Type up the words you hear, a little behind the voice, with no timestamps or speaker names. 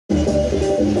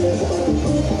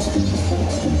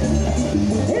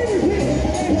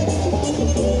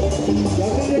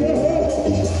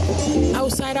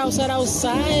Outside, outside,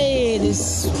 outside.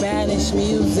 This Spanish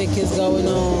music is going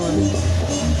on.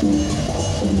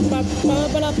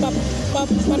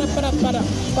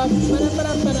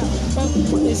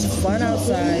 It's fun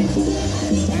outside.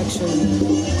 Actually,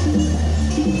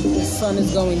 the sun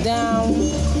is going down.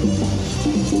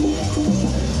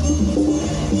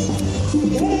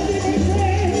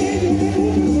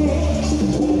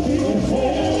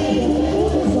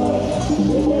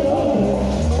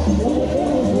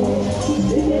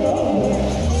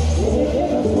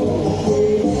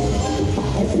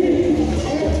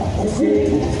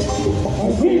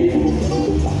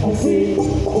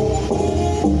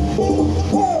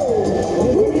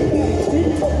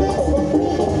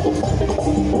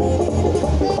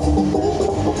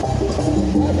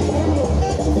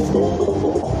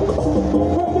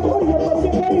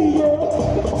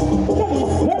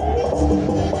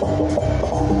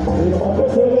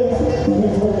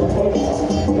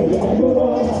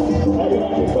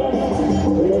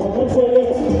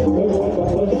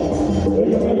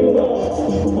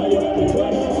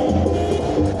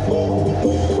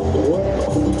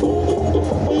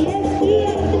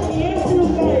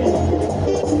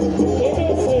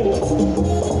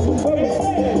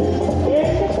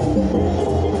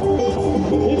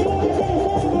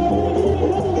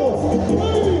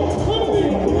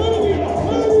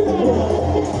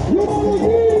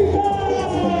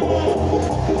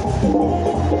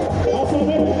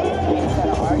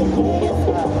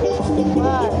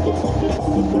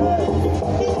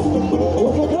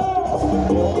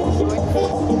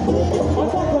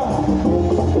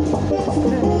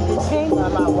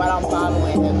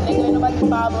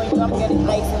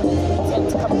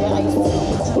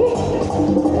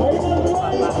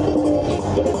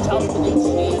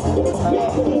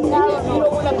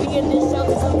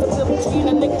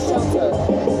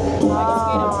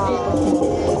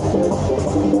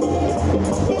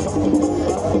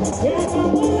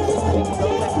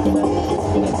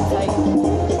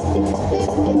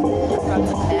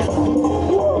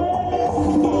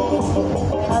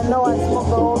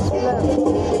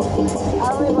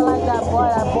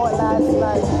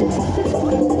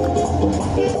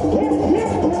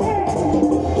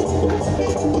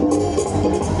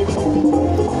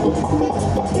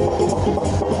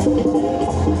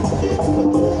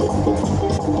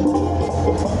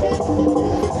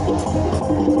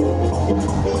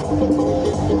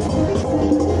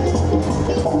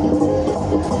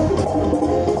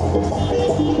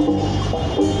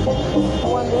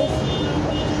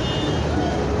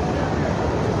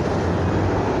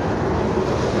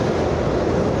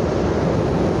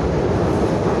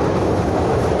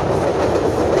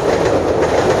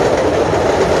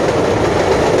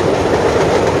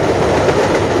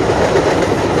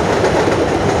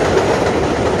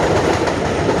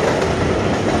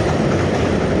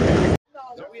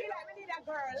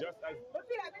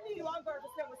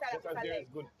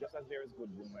 Just as there is good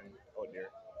women out there,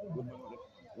 good men out there.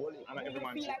 And every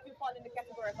man feel like you fall in the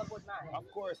category of a good man. Of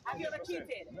course. Have you ever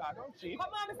cheated? No, I don't cheat.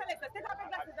 Come on, Mr. Lester, take off your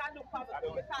glasses and look for me.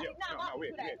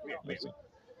 Wait.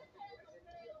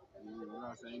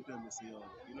 Last time you tell me, say, you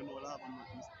don't know what happened.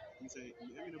 You say,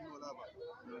 you don't know what happened.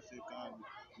 You know, say,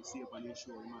 you see up on your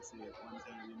show, you must say, one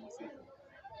time you must say,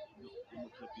 you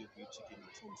must prepare for your chicken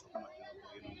or something, like that,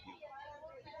 you know, give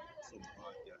some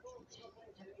hard gas or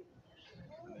something.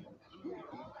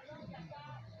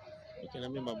 I can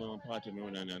remember when I party me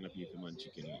when I pay for man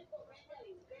chicken. I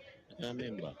can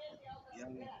remember. Yeah,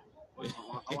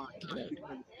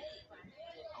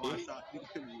 I want to start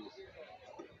thinking you.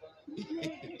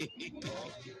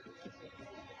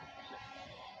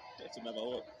 That's never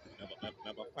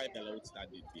 $5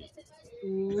 outstanding bill.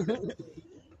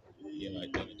 Yeah, I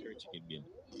got a third chicken bill.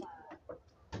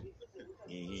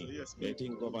 So yes, they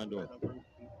think of and do.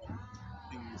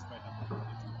 Thing is right about the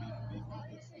two people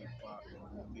just stay far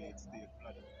and stay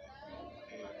flat.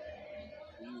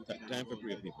 Time for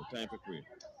prayer, people. Time for prayer.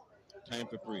 Time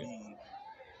for prayer. In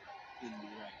the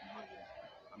right mind.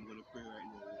 I'm gonna pray right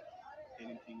now.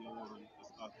 Anything you want,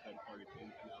 just ask God for it.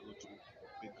 Anything I go through,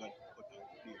 may God put out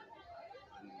clear.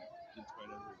 And in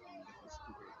spite of everything, let us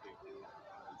put our faith in God.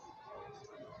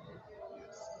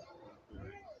 Yes, I'm gonna pray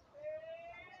right now.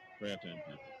 Prayer time,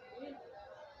 people.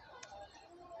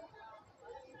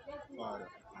 Father,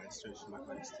 I stretch my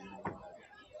hands to you, Lord.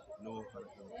 No other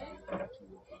help I know that you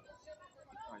will have.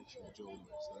 The financial joy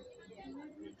myself and you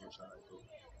will go shall I go.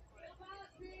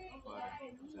 Father,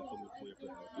 as I come before your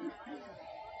presence today,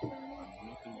 I'm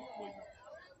nothing before you.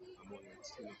 I'm only a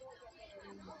sinner. I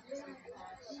don't want to save my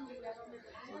life.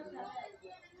 Father,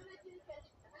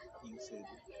 said,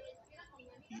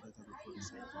 he that have a first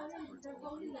sight has a first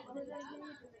love, and nobody go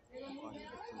through. According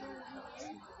to the telling of God,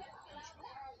 sin and redemption.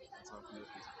 That's how we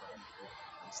open to God equal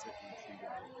and set me free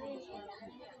when I come before the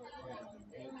throne. Father,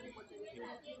 then nobody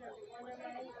came before you, nobody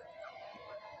came before you.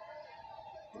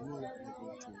 You know what we're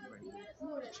going through right now,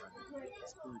 financially,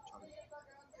 spiritually,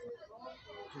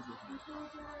 every hand, God.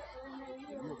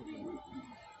 You know what we're going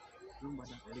through. Remember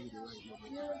that lady right now might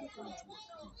be going through a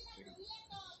grief pain.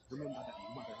 Remember that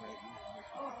mother right now might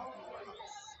be having a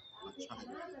loss, a child.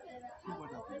 Remember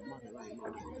that mother right now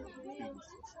might be feeling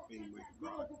such pain, mighty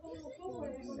God.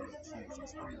 Hallelujah, Jesus.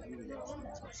 Hallelujah,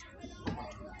 Jesus. Come on,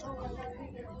 children, talk about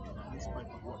it. And in spite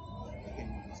of what the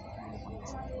enemy is coming up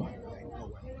against me, God, right now,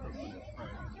 I pray for your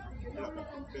prayer in the blood of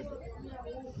the devil.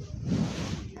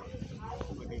 Hallelujah.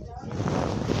 Come against the devil.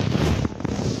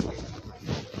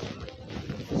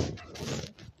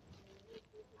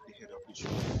 The head of the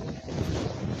show.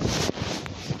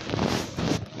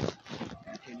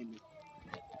 The enemy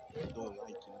don't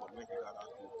like him, but mighty God, I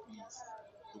feel please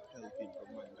to help him,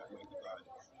 remind that mighty God,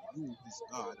 you is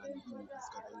God and you is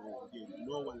God alone. There is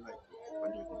no one like you,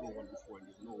 and there's no one before, and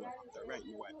there's no one after. Right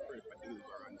now, I pray for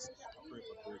deliverance, I pray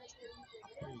for breakthrough, I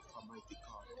pray for mighty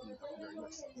God, things that we are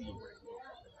not seeing right now,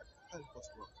 Father God. Help us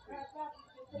to have faith,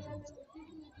 help us to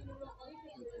believe, help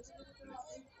us to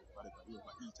bless. Father God,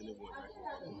 remember each and every one right now,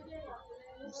 we're going to work,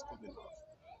 who's coming off,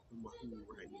 remember who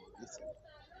right now, listen.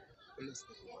 Bless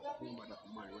everyone. Remember that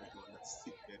man right now that's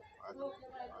sick there, Father.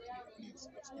 Father, please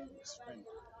just give him strength,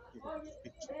 give him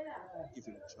victory, give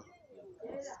him joy, give him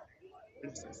peace.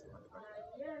 Bless us, Father God.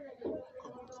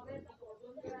 Cover us right now.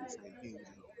 Release an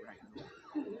angel right now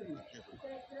in heaven.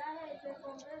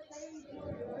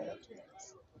 Hallelujah, Jesus.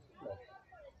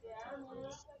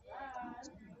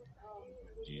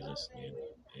 In Jesus' name,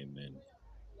 amen.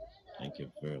 Thank you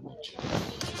very much.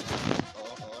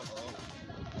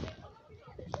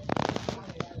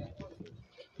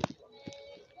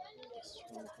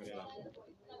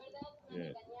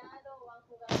 Yeah.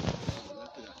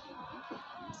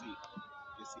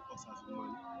 You see us as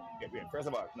man. Yeah, first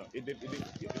of all, no, you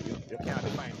can't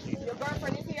define cheating. Your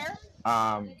girlfriend is here?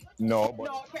 No, but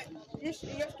No, can you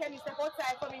step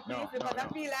outside for me, please? No, because no, I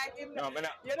feel like him. no, man.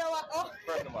 You know what? Oh.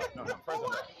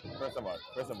 First of all,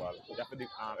 you have to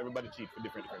everybody cheat for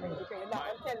different reasons. Okay, now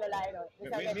I'm telling a lie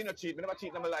now. Me not cheat. Me never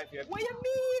cheat in my life yet. What do you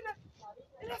mean?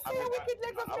 Let's say wicked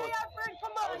legs of my friend.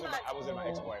 Come on, man. I was with my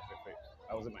ex-wife.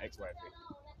 I was with my ex-wife.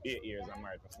 8 years. I'm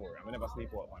married for 4. I never sleep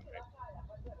out one night.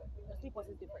 Sleep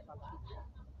is different from cheating.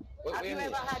 What Have do you mean?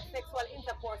 ever had sexual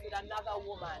intercourse with another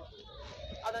woman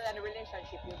other than the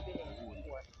relationship you've been in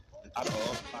before? At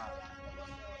all?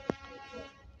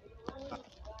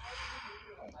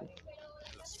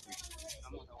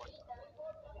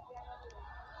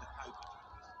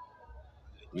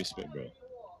 Respect, bro.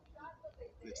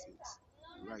 Blessings.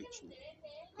 Right through.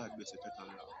 God bless you, total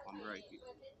love. I'm right here.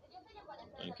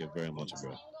 Thank you very much,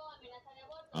 bro.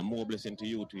 And more blessing to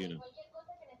you too, you know.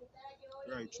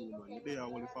 Right through, man. The day I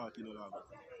only 40, you know, love.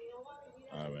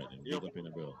 Alright then, big up in the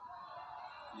bro.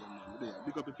 Yeah, man. The day I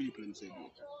big up the people and say,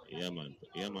 bro. Yeah, man.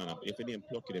 Yeah, man. If you didn't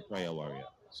pluck it, the prayer warrior.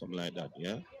 Something like that,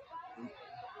 yeah?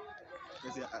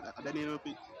 Because I don't know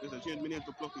if there's a change, me name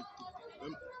to pluck it.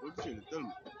 What you change? Tell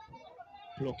me.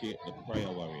 Pluck it, the prayer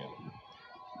warrior.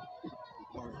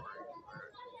 Power warrior.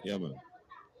 Yeah, man.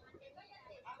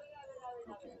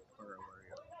 Pluck it, power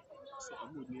warrior. So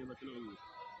a good name, you know.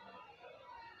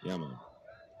 Yeah, man.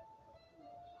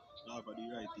 Love for the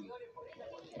right thing.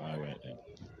 Alright then.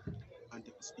 And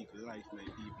to speak life, my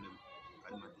people,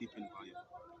 and my depend on you.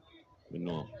 We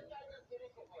know.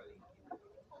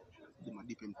 They might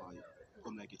depend on you.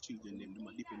 Come like your children, them, they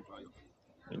might depend on you.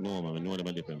 We know, man. We know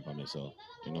them depend on me, so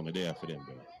you know me there for them,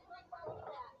 bro.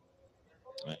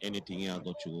 Anything you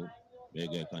go through, may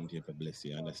God continue to bless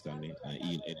you, understand me, and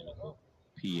heal any little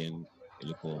pain,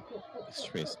 little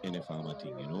stress, any form of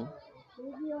thing, you know?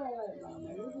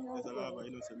 There's a lot of,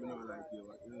 you know, say, me not like you,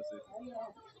 but you know, say,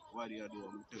 what do you do?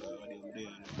 I'm tell you, what do you do?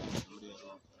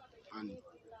 And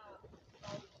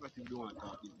what if you don't want to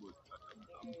talk this, but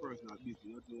I'm personal business,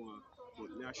 you don't want, but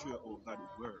me I show you how God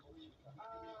work.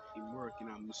 He work in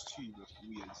a mischievous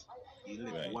ways. He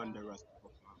let Right. wanderers to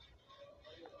perform.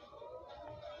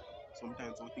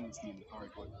 Sometimes some things seem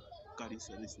hard, but God is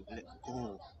saying, listen, let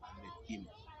go and let him.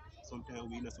 Sometimes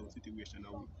we in some situation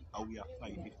and we are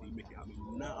fighting if we make it happen.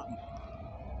 Nah.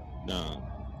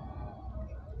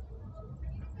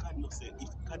 God not say, if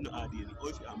God not add any, or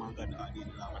if a man God not add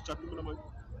any, I chat to me, man.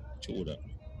 True that.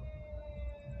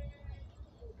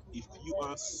 If you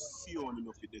are Sion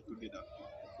enough to get together,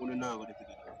 only now go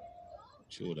together.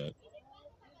 True that.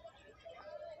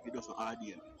 It doesn't add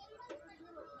any.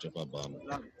 Jabba Bomb.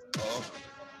 Love it. Oh,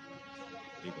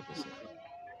 big up yourself.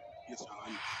 Yes, sir.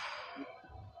 I'm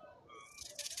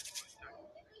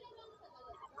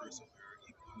a person where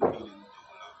even though I'm feeling down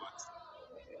a lot,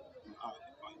 I'm out of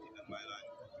fighting in my life.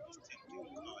 Just take you,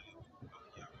 call you,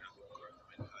 yeah, I'm not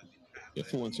mentally. Your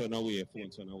phone's on away, your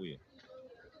phone's on away.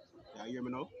 Yeah, you hear me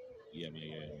now? Yeah, man,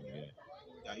 yeah.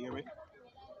 Yeah, you hear me?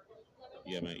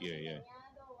 Yeah, man, yeah.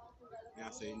 Yeah, I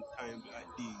say in times like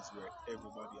these where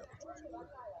everybody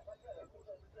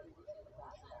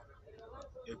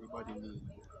needs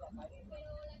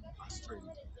a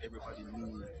strength. Everybody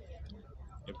needs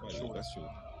Everybody, shoulder. that's true.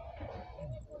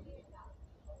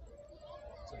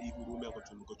 So even though I go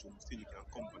through, still you can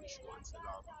come on the show and say,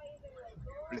 Lord,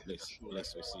 bless the show.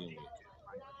 Bless we see you.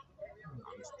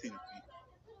 I'm still be.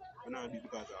 When I do it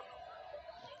because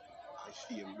I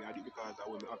feel me, I do it because I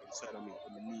want to have inside of me,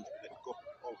 when I need to let go.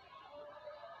 Oh,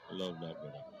 I love that,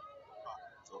 brother.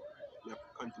 so we have to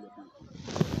continue to do it.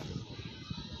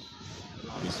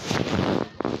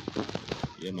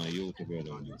 Yeah, man, you too,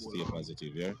 brother. Man. Stay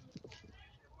positive, yeah?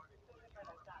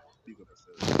 Big up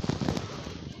yourself.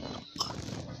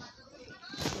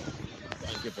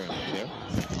 Thank you very much, yeah?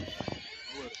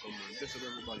 Welcome, man. Bless up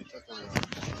everybody. Chat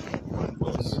on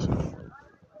Boss.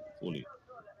 Fully.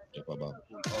 Jabba Bomb.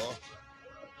 Oh.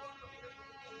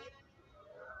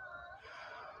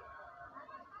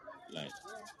 Like.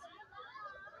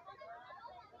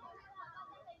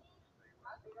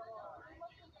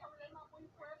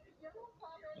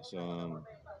 So,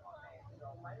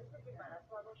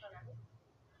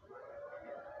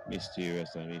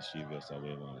 mysterious and mischievous, I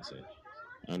would want to say.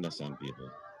 I understand people.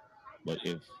 But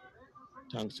if,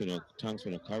 thanks for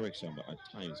the correction, but at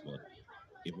times, but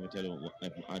if we tell you,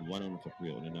 if I add one on for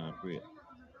prayer, we not pray.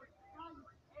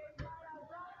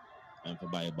 And for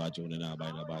buy a badge, we not buy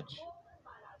a badge.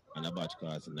 And a badge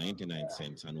costs 99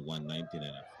 cents and 1.99 and 4.99,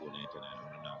 we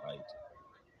not buy it.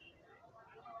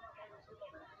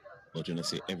 But you know,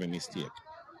 say every mistake.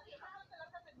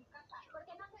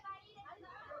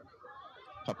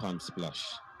 Pop and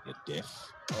Splash, you're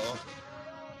deaf. Oh.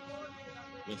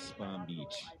 West Palm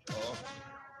Beach. Oh.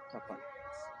 Pop and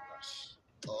Splash.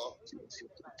 Oh.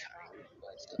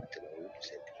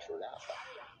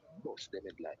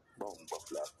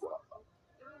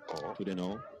 Oh. To the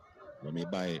now, when we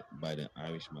buy the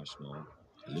Irish mash now,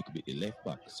 a little bit the left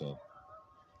back, so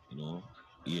you know,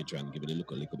 Adrian give it a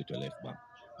little bit to left back.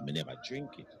 I may never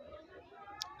drink it.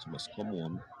 So must come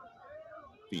home,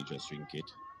 we just drink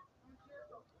it.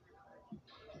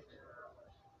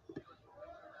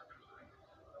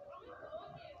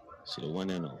 So the one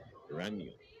I know, brand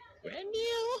new.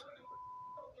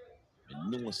 And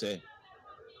no one say,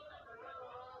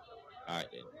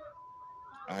 alright then,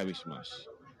 Irish mash.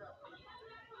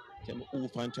 Tell me who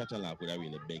fan Chatterlap would I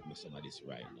really beg me some of this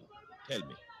right now? Tell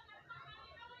me.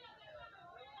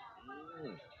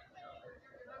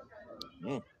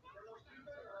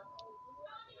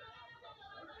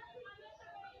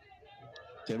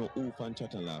 Tell me who fan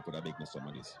Chatterlap would I beg me some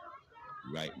of this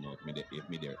right now if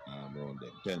me there around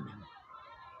them. Tell me.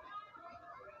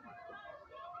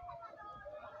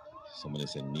 Somebody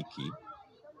said Nikki.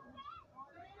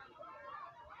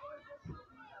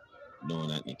 No,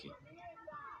 not Nikki.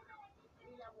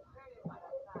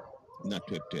 Not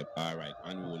Twep. All right.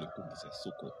 Unruly cookies are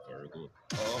so cool. Very good.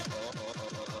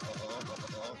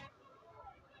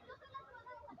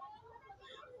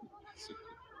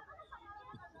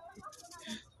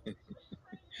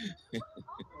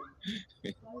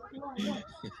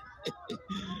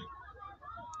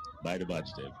 By the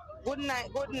badge, Dave. Good night.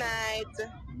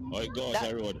 Oh, go out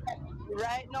the road.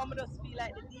 Right now, I just feel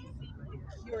like the DC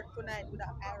cured tonight with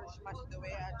that Irish mash the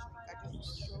way I drink. I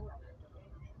just show.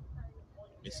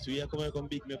 It's 2 years come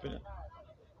big me up in.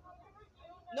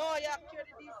 No, you cured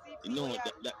the DC. No,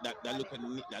 that look a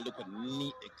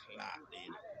neat clock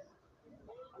then.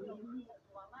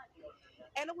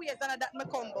 Anyways, that me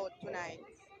come about tonight.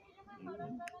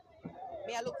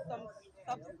 Me I look some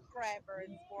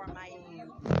subscribers for my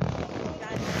YouTube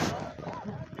channel.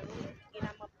 The link in my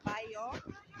bio. And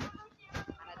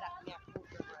that me I put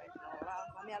them right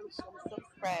now. Me I look some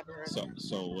subscribers.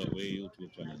 So where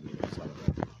YouTube channel is?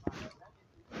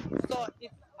 So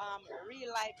it's real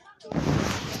life stories.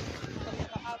 So if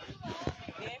I have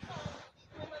guests,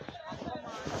 I come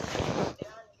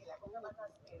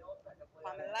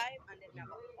on live and then I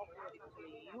upload it to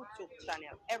the YouTube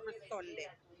channel every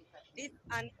Sunday. This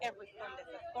and every Sunday.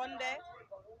 So Sunday.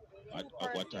 At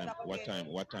what time? 7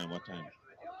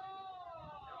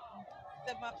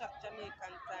 o'clock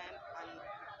Jamaican time and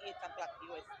 8 o'clock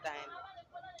US time.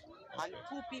 And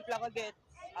 2 people are gonna get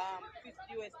 $50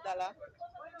 US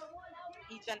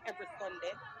each and every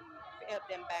Sunday to help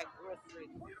them buy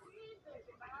groceries.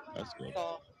 That's good.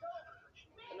 So,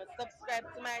 subscribe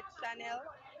to my channel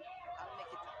and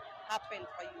make it happen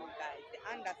for you guys. You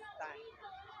understand?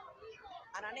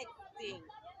 And the next thing,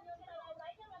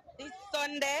 this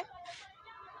Sunday,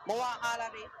 I want all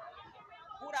of the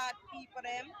good heart people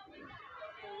them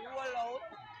to roll out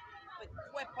with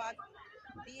Tweppers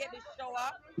baby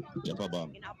shower Jump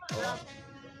bomb. in a Bronx,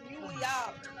 New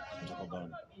York. Jump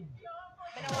bomb.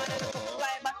 I don't want to look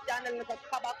fly back down and look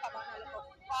kaba and look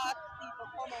fast people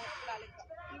come out to that little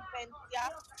event,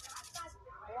 yeah.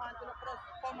 I want to look us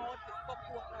come out to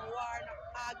support no war, no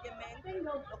argument.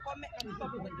 No come make no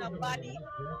trouble with nobody.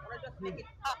 Or just make it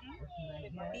happen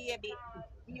with baby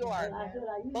pure.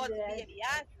 Buzz baby, you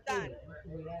understand?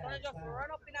 So I just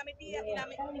run up in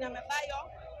my bio,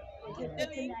 click the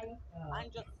link,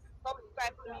 and just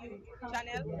subscribe to my YouTube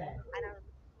channel. And I'm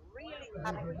really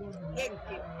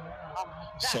appreciative of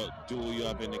that. So, do you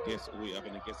have any guests? We have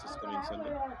any guests coming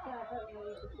Sunday?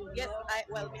 Yes,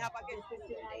 we have a guest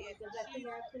today. Yes.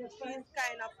 She's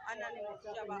kind of anonymous. She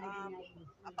have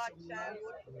a bad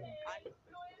childhood, and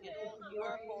she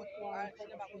work out, she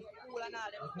never go to school and all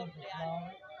them stuff there.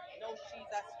 And now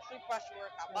she's a stripper. She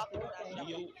work a backwood and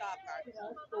she come talk her.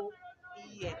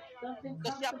 Yeah. So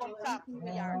she have come talk to me.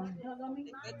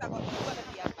 It's gonna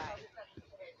be a vibe.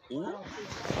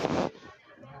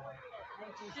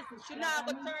 She now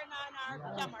go turn on her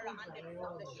camera and then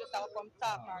she just have come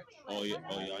talk her. Okay.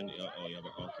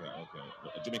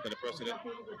 Jamaica the president?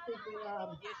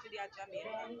 Yes, she is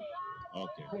Jamaican.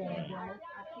 Okay. Yes,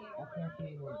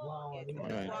 All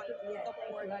right.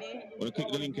 support me. Well, click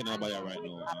the link in our bio right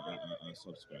now and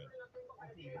subscribe.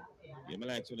 Yeah, I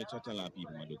like to the chat a lot of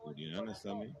people, my good, you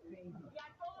understand me?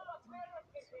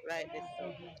 Right, this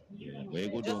Yeah, where you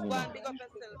go just down, go and man? big up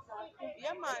yourself.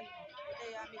 Yeah, man.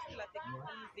 Today I'm still a take it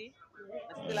easy.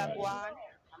 I still a go on.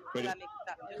 I'm still a make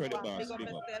that. Just Credit go and boss, big up big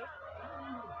up. yourself.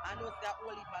 I know it's a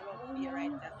whole heap of love here,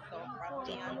 right? Just so from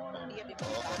me and baby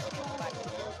people and everybody.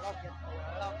 Love you, so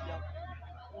love you.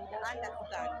 You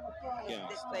understand? Yeah.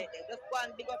 This way there. Just go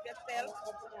and big up yourself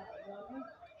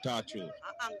Talk true.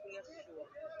 and anchor your show.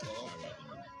 All right,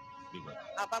 man. Big up.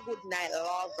 Have a good night,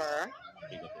 lover.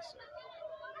 Big up yourself.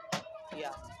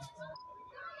 Yeah.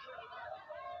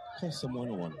 Custom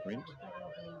 101, friend.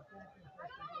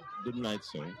 Good night,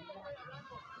 sir.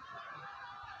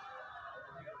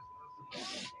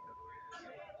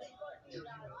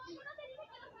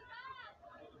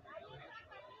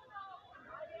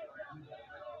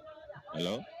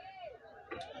 Hello?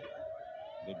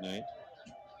 Good night.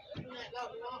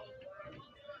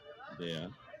 There.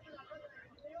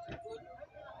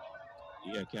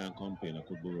 Yeah, I can't complain. I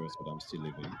could be worse, but I'm still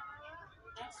living.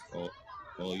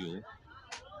 Oh, you?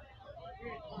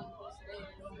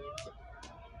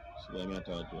 So I'm not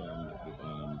talking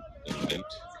to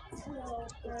Kate.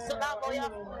 So now we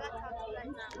have right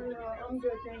now.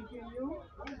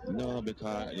 No,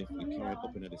 because if we carry it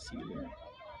up into the ceiling.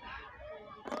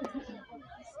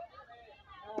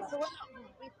 So what?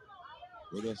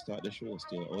 We're going to start the show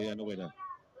still. Oh, yeah, no weather.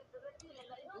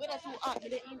 Weather too hot to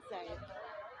the inside.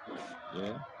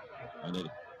 Yeah? And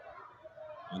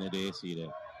the AC there.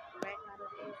 Right now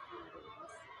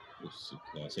the AC.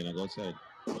 Saying I go outside.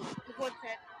 You go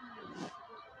outside.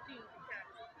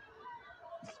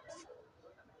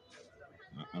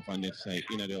 I found that side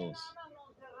in the house.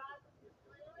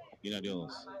 In the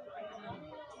house.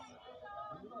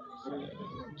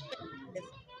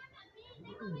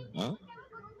 Huh?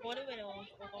 What do we know?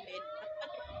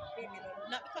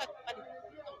 Not because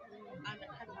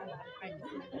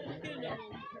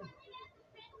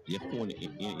Your phone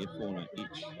on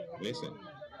each. Listen.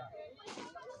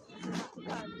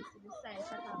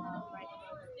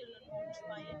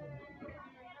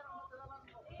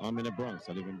 I'm in the Bronx.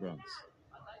 I live in Bronx.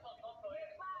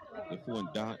 The phone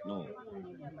dark now.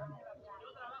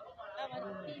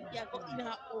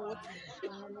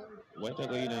 What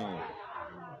are you now?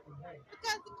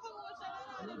 Because the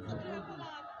commotion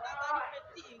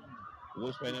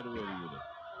What's right now the road you there?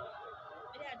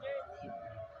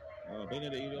 Oh, being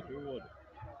at the area of the road.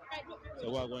 So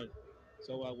what going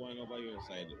over your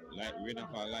side? Like rain and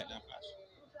fall, light and flash.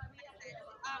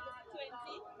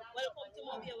 Welcome to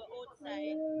Mobile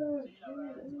outside.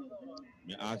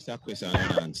 Me ask that question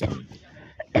and answer me.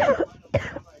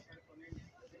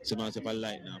 Someone say if I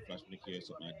light and flash, me care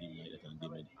something I dim like that and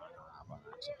dim it.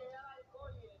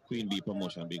 Queen Bee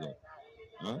promotion big up.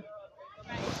 Huh?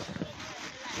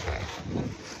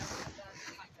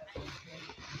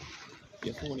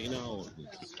 Your phone in and out. You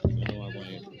know what I want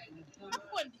you.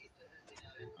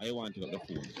 I want to up the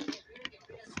phone.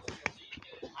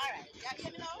 Alright, you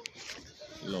hear me now?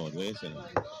 Lord, where you saying? So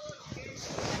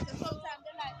sometimes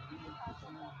they like this, and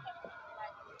sometimes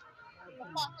like the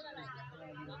faster they like get to the I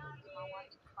want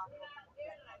it faster.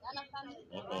 You understand me?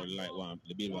 Or like one,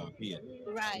 the bill one pay.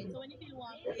 Right. So when you build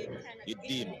one page, it kind of It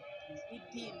dim. It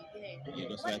dim, yeah. Yeah,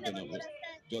 just But like you when never know that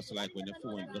just like when the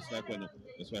phone, just like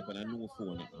when a new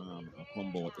phone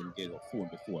come out and get a phone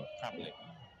before a tablet.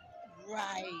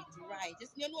 Right.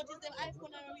 Just you notice them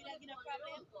iPhone are really like in a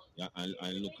problem. Yeah,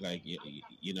 and look like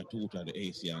you know two to the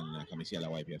AC and come and see a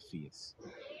wipe your face.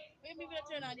 Maybe we'll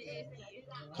turn on the AC.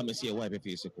 Come and see a wipe your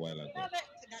face a while ago. No, but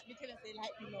that me tell you say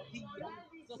like you know big.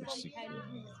 So sometimes the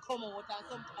breeze come out and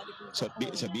sometimes the breeze So, come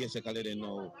out. so basically they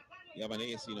know you have an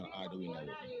AC now or the window.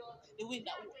 The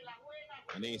window.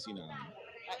 An AC now.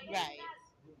 Right.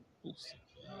 Oops.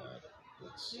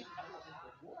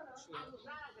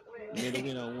 You know the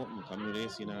window open, come to the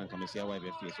AC now and come and see a wipe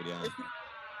your face with your hand.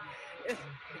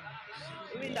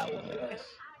 Window.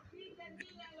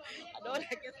 I don't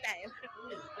like your style.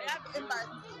 I have to embarrass.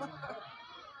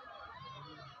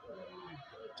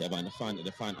 Tell about the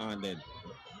fan on then.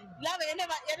 Love it, you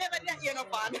never get you no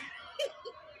fun.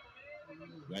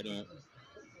 Right now.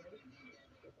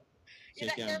 So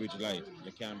you can't bridge life.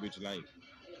 You can't bridge life.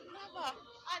 Never.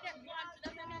 I just want to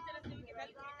that's why I tell you get a little bit of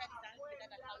distance with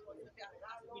that alcohol so you have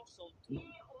to bridge some.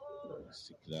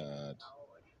 Sick lad.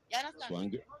 You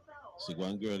understand? So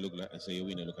one girl look like I say you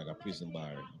winner look like a prison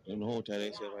bar. You know how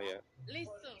they say right here?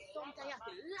 Listen, sometimes you have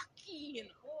to lucky in.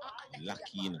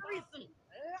 Lucky in. Prison.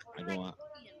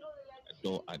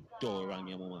 I don't run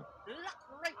your mama. Lock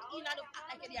right in and act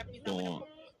like you're prison.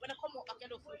 When I come out back, you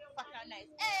don't feel fat and nice.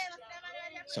 Hey,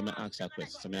 so I ask that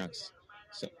question. So I ask.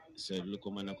 So look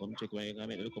man, I come check when you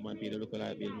come in. Look man, pay the local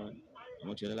light bill, man. How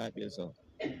much the light bill, so?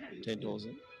 10,000. He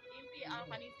pay half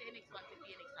and he say next one to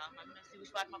pay next half. I'm gonna see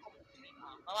which part I come to pay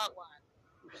half. How I want.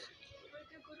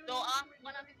 So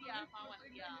one of the pay half and one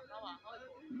pay half. How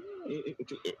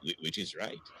which is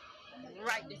right.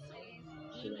 Right this way.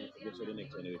 So the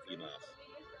next one will pay half.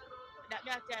 That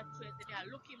me I tell you, they are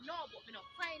looking now, but me not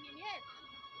find him yet.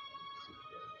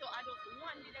 So I just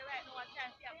one day right now I try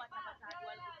to see a bata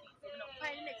dual boutique. So we not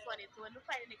find the next one yet. So when we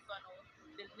find the next one out,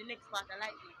 the next part I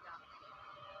like it.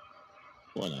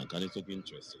 Well, because it's looking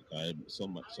interesting. Because so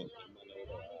much, so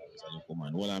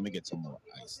man, well, I may get some more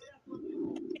ice.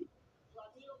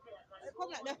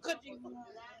 Come like they're cutting.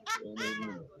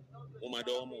 Oh my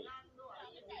door, move.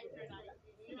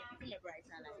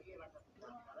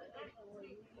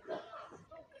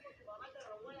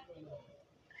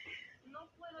 No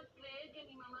puedo creer que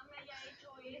mi mamá me haya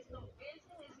hecho esto. Él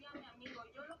se decía mi amigo.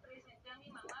 Yo lo presenté a mi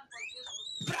mamá porque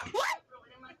tuve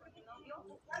problemas con mi novio.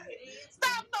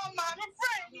 Stop, no, man, I'm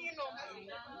friend, you know.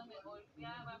 Me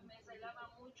golpeaba, me celaba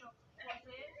mucho.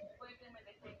 José fue el que me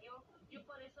defendió. Yo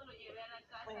por eso lo llevé a la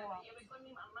casa, lo llevé con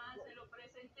mi mamá, se lo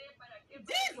presenté para que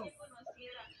me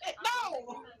conociera.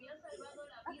 No. Me había salvado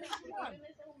la vida porque yo en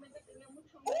ese momento tenía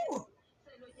mucho miedo.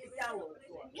 Se lo llevé, se lo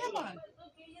presenté.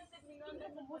 Que ella terminó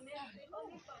andando con él. Oh,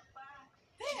 mi papá.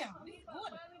 Damn, Mi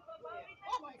papá.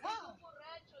 Oh my God.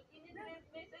 Borracho. Tiene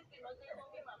 3 meses que no tengo a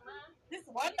mi mamá. This is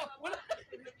wonderful.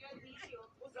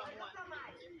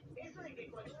 Eso de que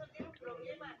cuando uno tiene un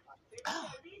problema,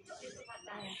 el vicio es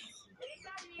fatal.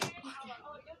 Está bien.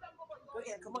 Yo tampoco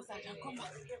 ¿Cómo está? ¿Cómo?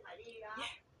 María.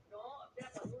 No, o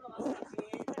sea, cuando uno va a una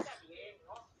fiesta, está bien,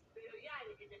 ¿no? Pero ya,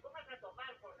 de que te pongas a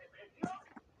tomar por depresión,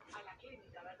 a la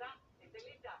clínica, ¿verdad?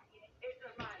 Estelita, eso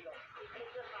es malo,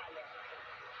 eso es malo.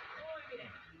 Muy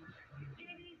bien.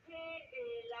 ¿Qué dice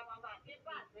la mamá? Que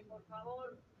pase, por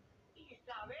favor.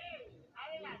 Isabel,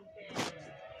 adelante.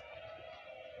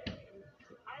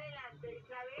 Adelante,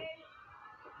 Isabel.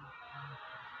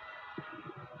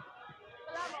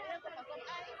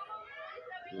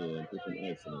 Yeah, put some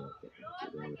ice in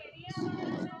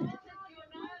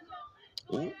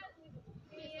it.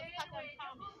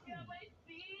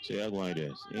 So you're going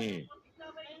there. Yeah.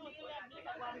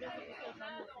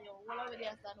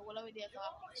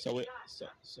 So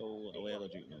where you go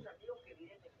drink now?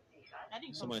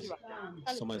 Someone's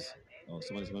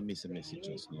gonna miss a message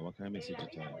just now. What kind of message you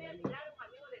tell?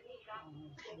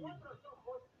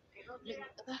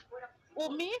 Oh,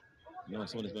 me? No,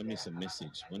 someone's gonna miss a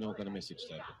message. When what kind of message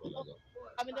type of call I go?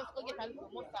 I mean, just go get a little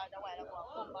massage a while ago and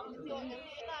come back. You see what you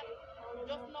see that?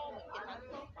 Just now, get a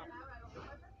little massage.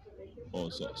 Oh,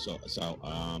 so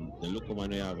the look of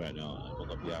money I have right now, I'm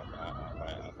gonna be a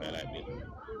light bill.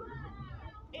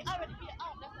 It already be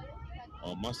out. That's why you see that.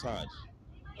 Oh, massage.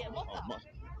 Yeah, massage.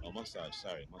 Oh, massage.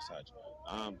 Sorry, massage.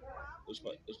 Which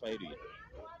part you do it?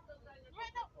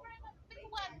 Right now, pick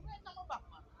one. Right now, my back,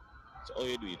 man. So how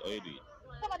you do it?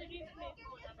 Somebody do it for me. You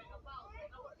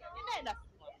know that, man.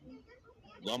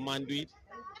 One man do it?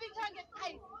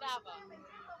 nice, Lava.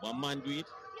 One man do it.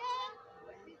 Yeah.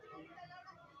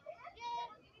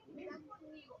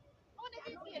 Oh,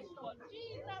 the history short.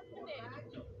 Jesus, today.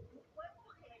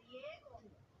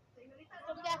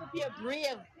 So we have to be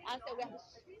brave. I said we have to.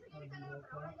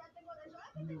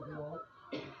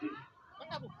 What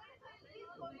happened?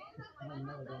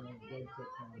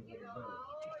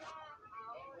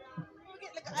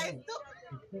 Get like ice too.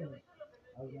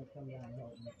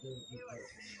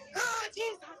 Oh,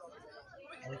 Jesus.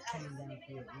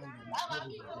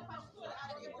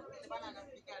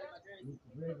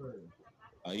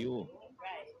 Are you?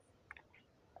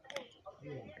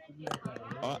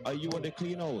 Right. Are you at the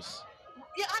clean house?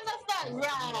 You understand?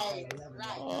 Right.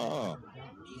 Right. Oh.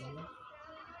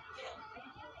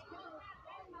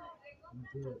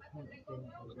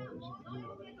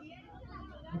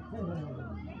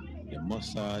 The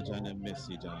massage and the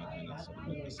message and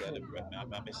something. I celebrate.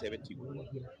 I miss everything.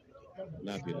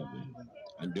 Not good, man.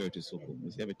 And dirty soap.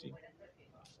 Miss everything.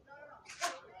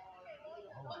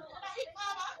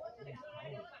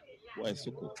 Why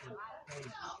suku?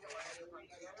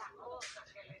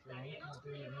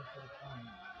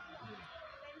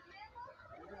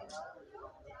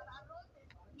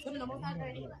 Some of them are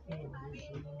dirty.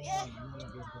 Yeah.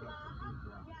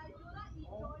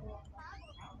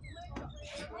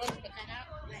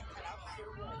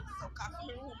 So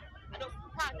coffee room. I don't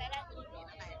pass that at the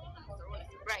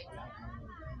right.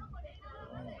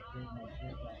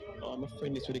 Oh, my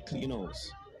friend is with the clean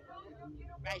house.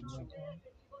 Right.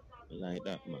 Like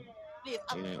that, man. Please,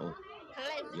 You know,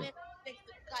 cleanliness next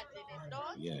to godliness,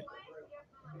 don't? yeah.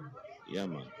 Yeah,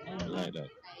 man. Like that.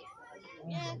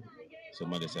 Yeah.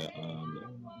 Somebody said,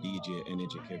 DJ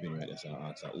Energy Kevin, right? That's I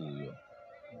ask her, who you?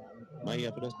 My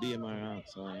yeah, but that's DM I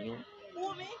ask her, you know?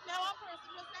 Who me? Now one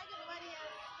person just like everybody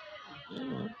else. Yeah,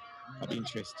 man. I'm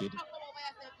interested. How come over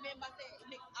here say member say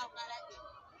next alcohol like this?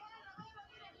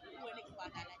 Who next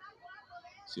part I like?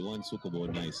 She wants to talk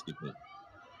about nice people.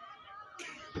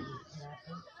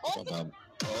 Oh,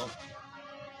 Oh.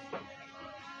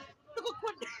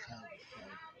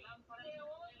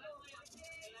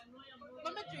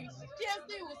 Let me drink. Cheers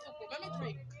to you, Suku. Let me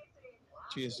drink.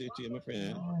 Cheers to you, my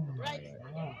friend. Right.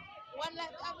 One life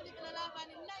to have a little love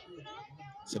and it's nice, you know?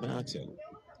 So I tell you,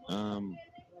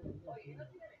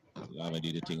 Lava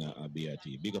did the thing at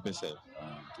BRT. Big up yourself,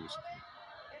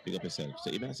 Big up yourself.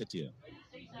 So even I said to you,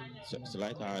 so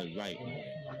like I right now,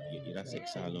 you that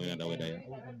sex all knowing that way there.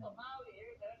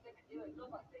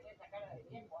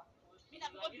 Me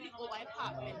not go to go by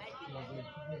apartment like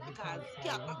this. Because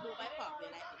can't go by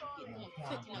apartment like this. It's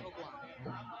sweating never go on.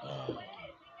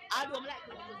 I don't like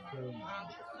when it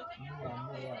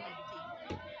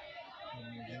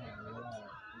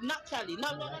naturally, no,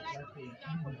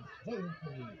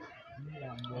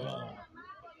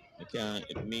 I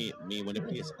can't, me when the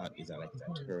place hot is like it's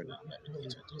a turn up, like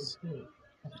it's just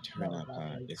a turn up,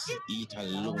 just eat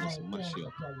alone, just mash you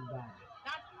up.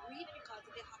 not really because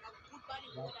they have a good body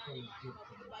odor and a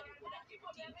good body odor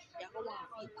everything. You go want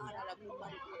to feel all a good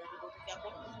body odor because if you go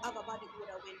have a body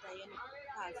odor when you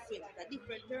can't sweat, it's a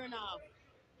different turn off.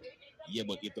 Yeah,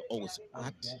 but if the house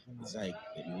hot, it's like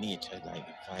the nature, like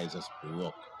the vibes just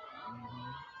broke.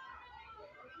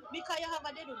 Because you have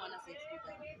a dead woman as sex with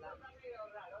her.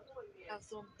 Have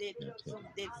some dead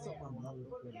someone.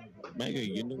 My girl,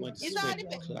 you know what It's all sweat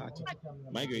depends. clot?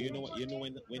 My girl, you know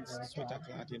when sweat a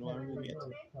clot in one room yet?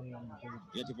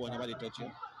 You don't want nobody touch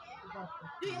you?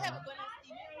 Do you ever go and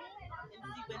steam your room and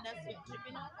see when that sweat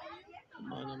dripping off of you?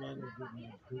 Man, man.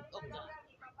 Okay.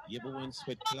 You ever when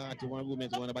sweat clot in one room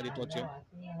and want nobody touch you?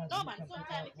 No man,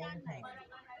 sometimes it can't nice.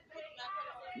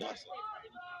 No.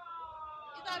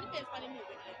 It all depends on the mood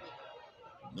when you do it.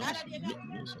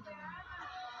 No, sir.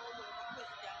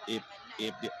 If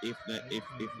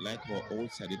like our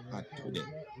outside it hot today.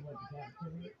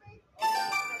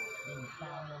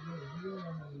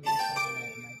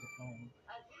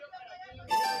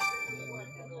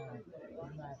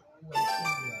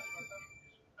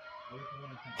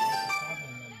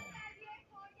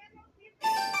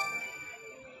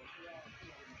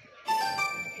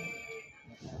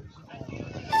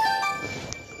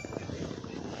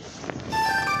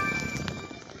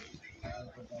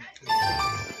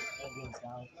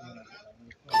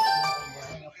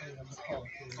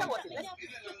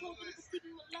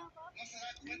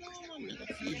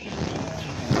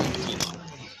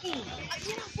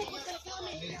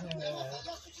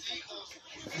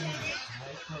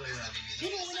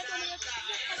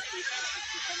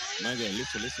 My girl,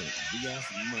 listen. We have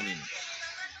money.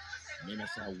 Remember,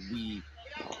 say we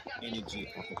energy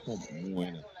have to come more.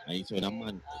 And so the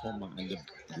man come and the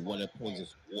water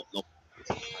poses open up.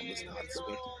 and they start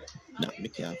sweat. Nah, me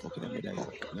can't fucking with that.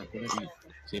 Not gonna do it.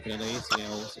 So if you're not in the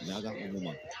house, now I got one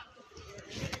woman.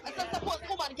 I said, suppose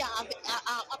woman can have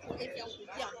a put if you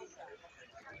can.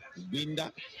 Doing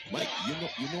that, Mike, you know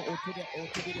how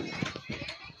to do it.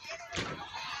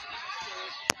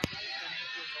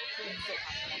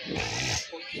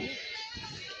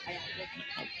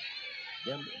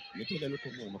 Then me tell you look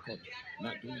at my cup,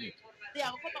 not doing it. They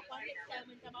have a couple of one next time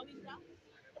when time of winter.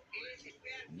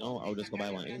 No, I'll just go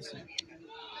buy one AC.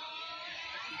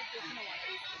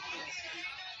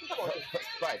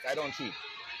 Right, I don't cheat.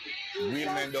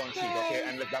 Real men don't cheat, okay?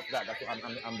 And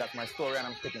that's my story, and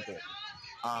I'm sticking to it.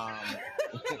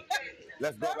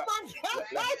 Let's go back.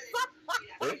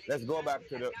 Let's go back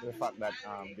to the fact that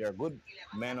there are good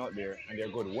men out there and there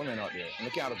are good women out there. And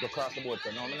we can't just go across the board.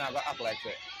 So no, I'm not gonna act like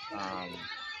that.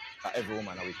 Every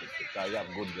woman a wicked. Because you have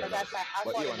good girls.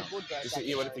 But you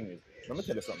see, what the thing is. Let me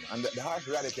tell you something. And the harsh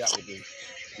reality of it is,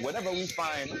 whenever we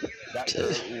find that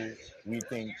girl who we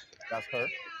think that's her,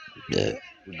 we're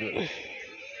good.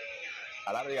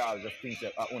 A lot of y'all just think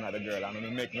that una the girl, and when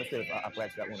you make myself act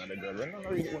like that una the girl. When I'm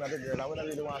not really una the girl, I would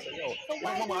really want to say, yo, So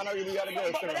why mama, I don't really got a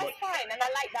girl. but that's fine, and I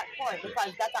like that point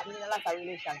because that's happening in a lot of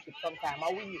relationships sometimes.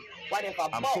 Or we, whatever.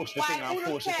 I'm But push the why thing, I'm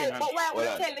wouldn't push the tell? thing, But why well,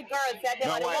 wouldn't tell the girls that they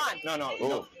No, are the why? one?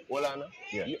 No. Hold on.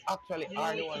 Yeah. You actually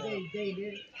are the one.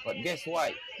 But guess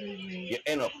why? You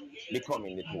end up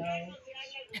becoming the two.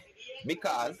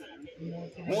 Because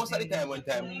most of the time,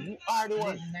 you are the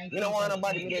one. You don't want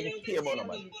nobody to care about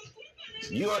nobody.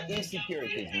 Your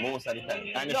insecurities most of the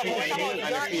time. And the No, female, but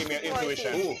and the female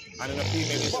intuition. And the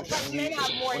female But men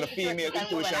have more when the female insecurities than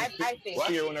women, intuition I think.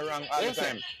 steer on the wrong all the Listen.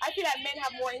 time. I feel like men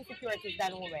have more insecurities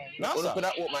than women. No, Look sir. at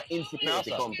that with my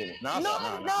insecurity No, sir. company. No, No,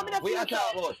 sir. no, me not We feel are talking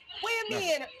so. about What do you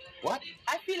mean? what?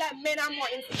 I feel like men are more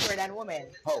insecure than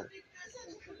women. How?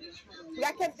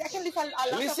 I can listen a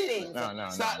lot of Listen. things. No.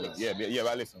 Silence. Yeah,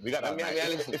 but listen. We got all Me night.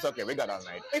 listen. It's okay, we got all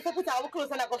night. If you put our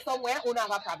clothes and I go somewhere, we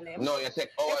don't have a problem. No, you take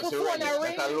hours If to you ready. phone a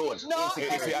ring, That alone. no, See,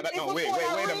 Insecurity. I don't know. Wait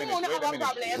a minute. we don't have a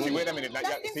problem. See, wait a minute.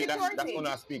 That's See, that's insecurity.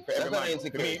 gonna speak for That's every not man.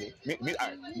 insecurity.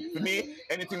 To me,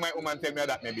 anything my woman tell me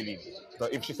that me believe. So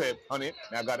if she said, honey,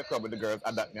 I got a club with the girls,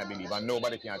 that me I believe, and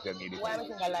nobody can tell me this. Why am I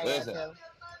think I like Listen. that?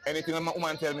 Anything my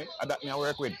woman tell me, that me I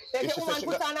work with. If If the she woman said she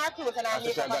put got, on her clothes and her and she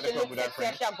said makeup I got and a she club look with her sexy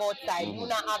and friend. she go outside, you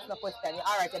not ask no question.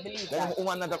 All right, I believe Then that.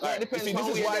 woman not Yeah, it depends you see, on this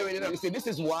who is you why. are with, you know. You see, this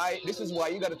is why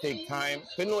you gotta take time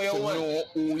To know your to woman. know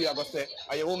who you are gonna say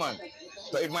are your woman.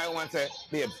 So if my woman say,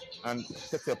 babe, and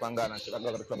sets up and gone and she got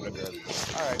to come with the girl.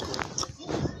 All right, cool.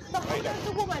 So how does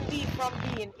the woman be from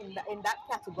being in that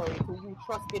category to you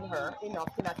trusting her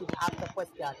enough to not even ask a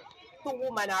question? To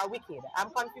women are wicked. I'm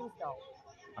confused now.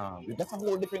 That's a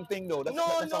whole different thing, though. That's No,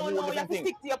 a whole you have different to thing.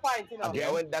 stick to your point, you know.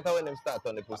 Again? Yeah, that's when them start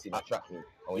on the pussy that trap me.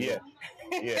 And we Yeah. know.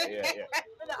 Yeah.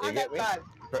 We You get me? don't understand.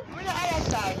 We don't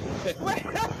understand.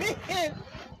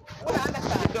 We don't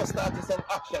understand. You just start with some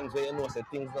actions where you know say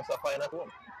things not so fine at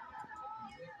home.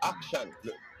 Action.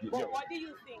 Look, But what do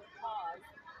you think caused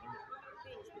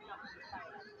things to not be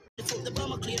fine? From the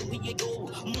bomber clear we you go.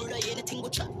 Murder anything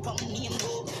but chat from me and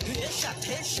go.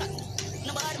 Headshot.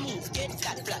 Nobody move, get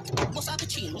flat. What's up the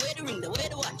chain? Where the ring, where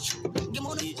the watch? Give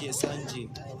on DJ Sanji,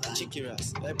 check your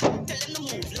ass. Tell them to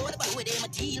move, load about where they my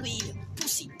deal with.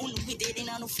 Pussy, unwitted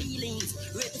and no feelings.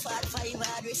 Ready for 5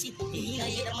 address it. In a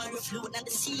head, I'm on the floor and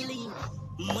the ceiling.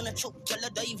 Man, I choke, y'all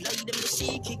dive like them the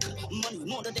sea kick. Man, we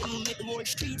more than them make the whole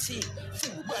street sick.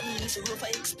 Full bad means so rough, I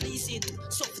explicit.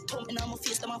 So for tongue and I'm a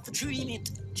face, I'm off for dream it.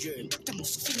 Journey, I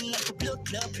must feel like a blood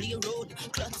clot, play a road.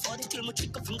 Clot for the till my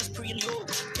chick up from the spray and yo.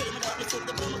 Tell me that let's take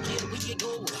the bomb, clear where you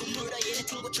go. Murder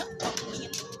anything but chat on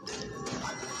me.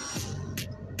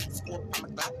 Scope on my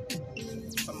clock.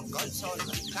 Some guns on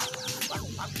the clock.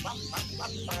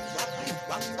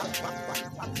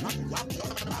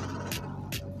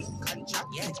 Contract,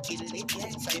 yeah, kill it, yeah,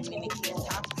 5 minutes, yeah,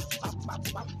 tap.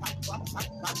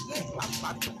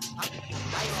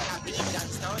 I wanna be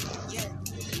dance down, yeah.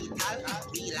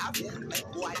 We love it,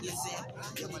 like what you say.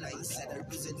 Yeah, man, I said I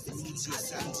represent for me,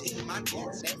 yes, I'm taking my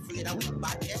thoughts, I'm afraid I will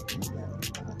back it.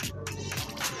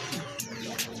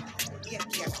 Yeah,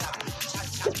 can't stop,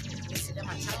 chat. Listen to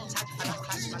my chat, and I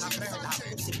clash, man, I'm very loud.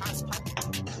 Pussy pass,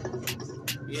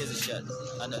 here's a shot,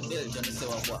 and a bill, just say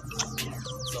what?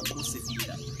 Some pussy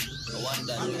feeder. I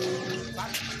wonder.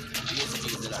 Here's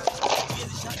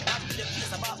a shot, back to the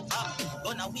place about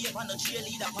gonna wave on the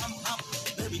cheerleader, pam.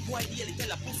 Baby boy, daily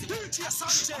tell a pussy.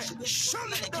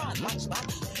 Shut it down. Watch back.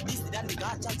 This is the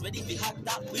guard chat ready to hot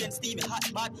that. We and Stevie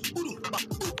hot bad. Boom, back,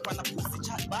 on a pussy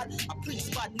chat bad. A prince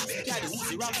bad needs to carry who's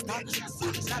the rock star.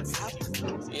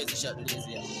 Here's a shot,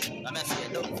 lazy. I'm at the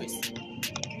dumb face.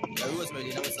 The rosemary,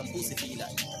 now with some pussy feel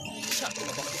like. Shut up,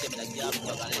 I'm them in a yard,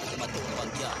 dog, and let them a talk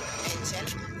about yard. Eggshell,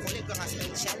 fully grown as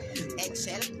eggshell.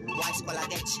 Eggshell, boys call a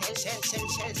get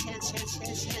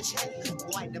shell.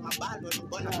 Boy, them a ball, but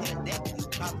burn up their deck.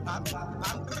 Bam, bam, bam,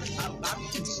 bam, bam, bam.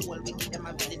 Soul, we give them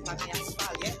a visit for me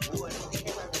asphalt, yeah. Boy, they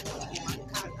never give man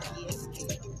call, yes.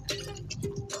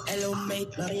 Hello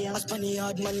mate, I spun the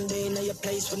hard Monday in your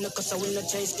place when the cause I will not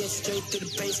chase, get straight to the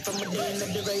pace from a day in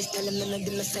the race, tell him none of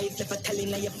them are safe, if I tell him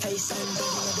your face,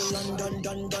 I'm done,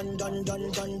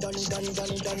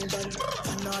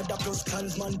 Another plus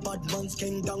clansman, bad man's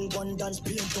king, down one dance,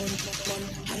 paint on man,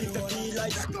 and if I feel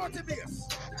like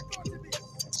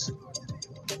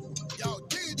Yo,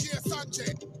 DJ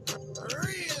Sanchez,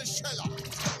 real sheller.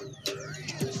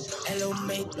 hello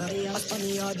mate, I spun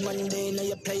the hard Monday in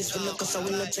your place when the cause I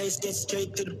will not chase, get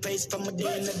straight to the pace from a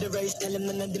day in the race, tell him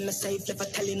none of them are safe, if I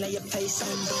tell him your face,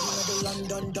 I'm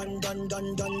done.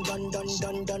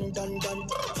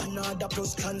 Another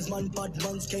plus clansman, bad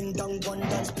man's king, down one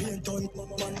dance, paint on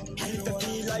man, and if I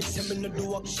feel like seven to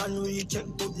do action, we check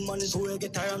good man, so we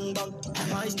get a young bang,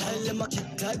 and my style them a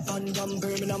kick like Van Damme,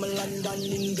 Birmingham, London,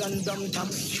 England, Brampton,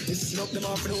 it's not them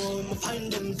off the home,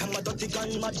 find them, come a dirty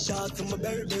gun, mad shot, from a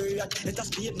berry, let us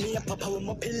beat me up, papa, with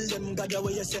my pill them, God,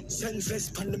 away you say, senseless,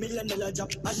 pan the $1 million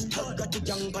job, hashtag got the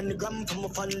young, pan the gram, from my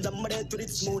fans, I'm ready to it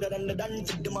smoother than the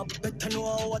dance, fit them up, better know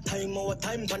our time,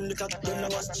 pan the clock, them now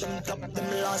watch them top, them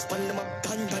last, pan them up,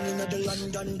 done, in the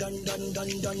London, done,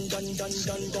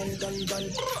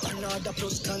 another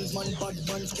plus clansman, bad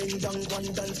man's king, down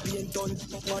one dance, paint on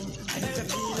one, and if I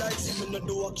feel like seven to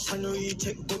do action, we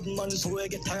check good man, so we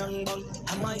get a young bang,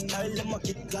 and my style, them a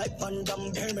kick like Van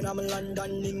Damme, Birmingham,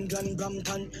 London, England,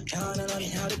 Brampton, yeah,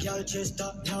 the girl chase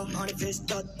that, yeah, manifest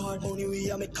that part, only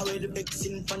we make away the big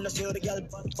sin, from the show the girl,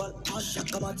 fall,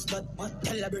 shaka match that,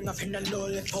 tell her bring a friend and low,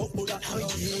 left out, Buddha, how you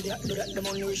need that, do that, the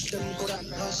money wish them coulda,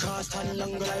 cast and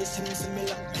longer, I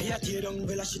similar, yeah, tear down,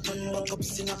 villa, shit on, back up,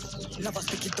 singer, never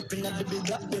stick it up in the big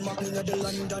black, the mark in the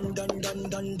London, done,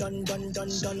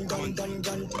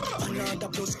 another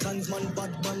plus clansman,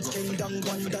 bad man's king, down,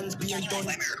 one dance, being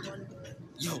done.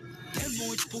 Yo, tell me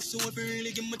which pussy if you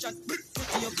really give me chat.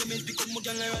 Pretty up the men, pick up my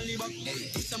gal and rally back.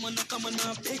 This a man a come and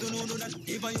a beg and do that.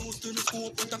 If I used to the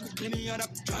scope, but I could claim me a rap.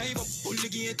 Drive up, pull the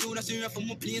gate to the syrup from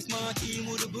my place. My team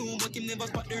with the boom, but him never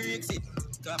spot the exit.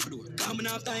 Coming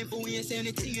off time for we say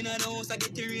anything in the house. I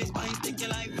get the race, pine, take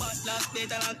your life fast. Last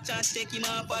date, I like chat, take him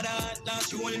off for that.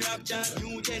 Last you only rap chat,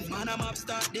 new 10, man, I'm up,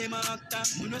 start them actor.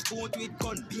 When I sport with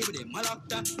gun, baby, them a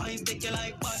locked. Pine, take your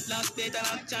life fast. Last date,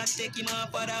 I like chat, take him off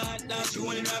for that. Last you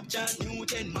only rap chat, new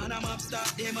 10, man, I'm up,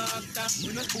 start them actor.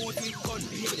 When I sport with gun,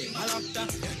 baby, them a locked.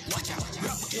 Watch out,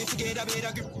 rap, can't forget a better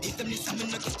grip. If them listen, I'm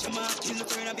not catch your mark, kill the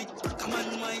further bit. Come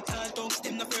on, my tall tongues,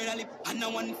 them the further lip. And I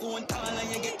one phone call and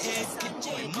you get head skip.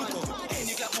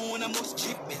 Any got on, I must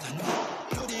chip better know.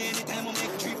 Bloody anytime I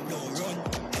make trip, no run.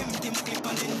 Empty my clip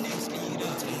and then next speed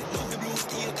up. Love the blue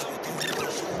steel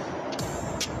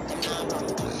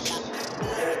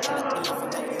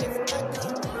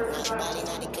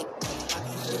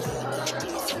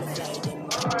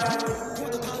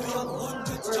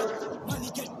money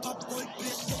get pop, boy,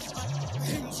 place get back.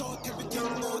 Hands out,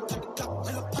 everything out, the clock,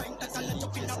 and a pint that's a lot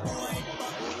up in a boy.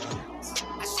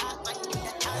 I shot my in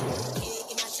the time.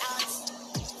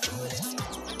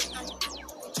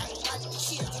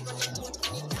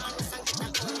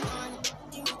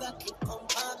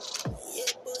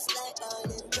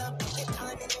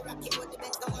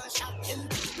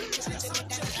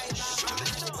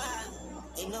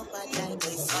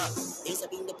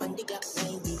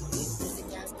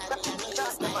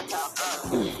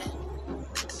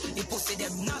 The pussy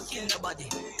them not kill nobody.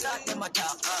 Let them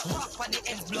attack. Walk on the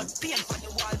ends, blood paint on the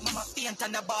wall. Mama paint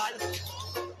on the ball.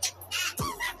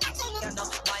 You're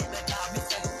not my better, me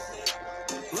say.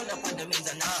 Run up on the men's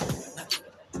and knock.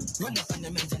 Run up on the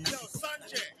men's and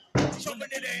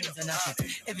knock.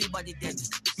 Everybody dead.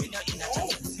 We not in a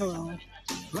chance. Hello.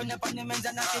 Run up on the men's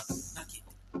and knock it.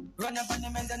 Run up on the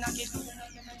men's and knock it.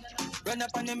 Run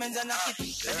up on the men's and knock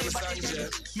it. Everybody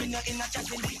dead. Me not in a chance.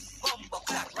 Bumbo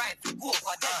clock right. Go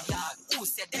for them yard. Who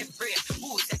said them brave?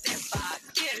 Who said them bad?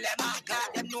 Kill them and God.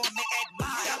 Them know me head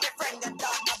mad. I'm a friend and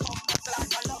dog. My bumbo clock.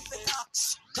 I love it up.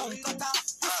 Don't cut off.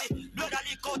 Pussy. Blood a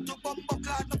leak out to bumbo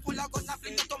clock. No full of guns. I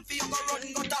fling it on for you. Go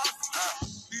run cut off.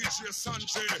 DJ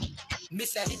Sanchez. Me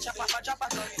say the chopper.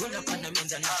 Run up on the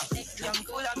men's and knock it. Young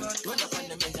full of gun. Run up on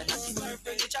the men's and knock it.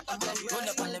 The chopper. Run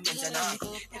up on the men's and knock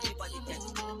it. Everybody dead.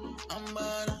 I'm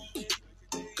bad.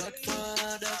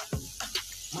 Godfather.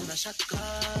 Man a shot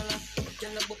caller.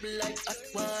 Can a bubble like hot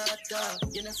water.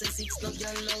 You know say 6 no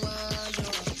girl no wire.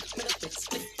 Me the best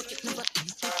split pocket never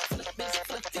think. Full of bills,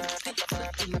 full of things.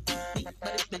 come up big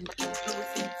body bend, blue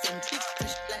feet from big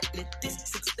fish like lettuce,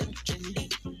 6 them trendy.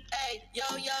 Hey, yo,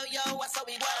 what's how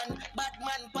we want? Bad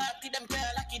man party, them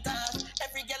girl like it off.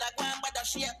 Every girl I go and bad a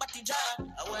shape body jar.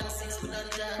 I want 6 with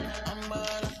a jar, I'm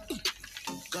ball.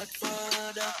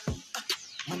 Godfather,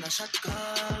 man a shot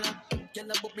caller. Girl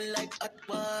a bubble like hot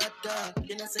water.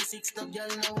 You know say 6 no girl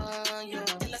no want you.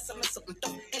 Tell us something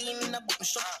tough, Ellie in a button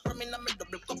shop. Rum in a me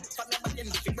double cup. Fuck me body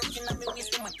and if you broke in a me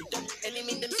waist, you want it up.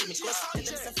 Enemy them see me close. Tell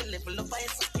them say for level up, I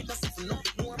say keep us up. No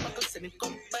more buckle, send it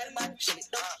come. Bad, shell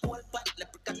it up. Whole pot,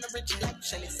 leprechaun no rich like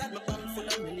Shelly. Sad my bum full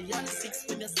of million. 6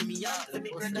 when you see me out, let me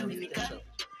grab a mini car.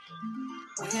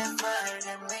 We're far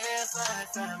them, we're far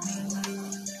from me.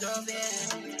 Don't be.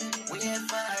 We're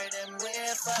far them,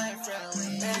 we're far from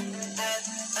me.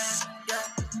 Yeah,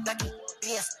 like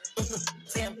yes,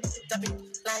 same, tapping,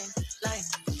 line,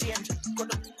 change, go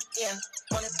to end,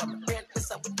 money from my brain,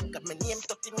 this I would got my name,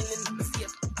 30 million in the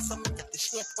safe. I saw me get the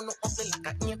shape, on the upper like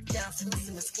a name, can't see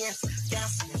me skin, can't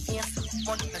see me face,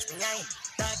 money that's the nine,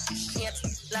 dark shit,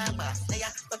 lava, they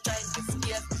are not trying to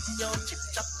escape. Yo, chip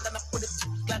chop, then I put it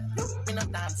chip black, me no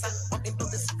dancer, walk into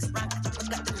the 6 rack, I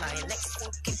got the 9 next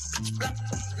full kick, pitch black,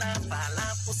 now fall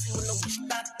off, pussy with no wish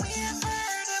that. We're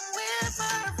far from me. We're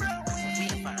far from me.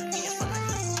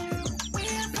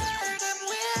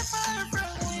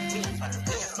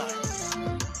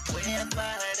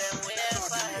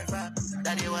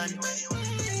 Daddy one.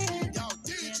 Yo,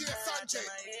 DJ Sanjay,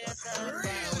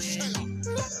 real shella.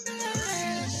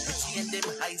 And them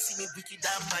I see me wicked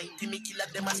and mighty. Me kill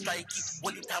them a strike it,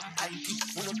 hold it and bite it.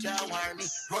 Who no can war me,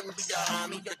 run with your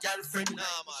army. Your girlfriend,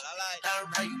 nah man, I like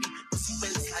ride it. Pussy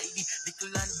well slidey,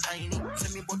 little and tiny.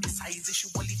 Send me body size, she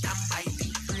hold it and bite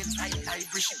it. Brain tight,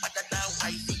 ivory, she better than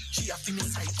whitey. She a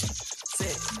finish side chick.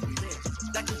 Say,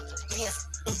 like it, yes,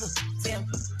 same,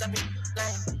 tap it,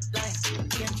 line,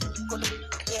 change, color,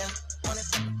 yeah. On it,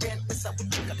 brain, this I would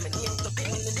look at my name. The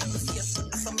pain in the name, yes.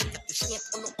 I saw me get the shape,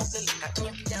 on the ugly like a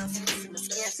name. Dance in the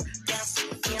yes,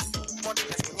 money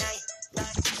like a night.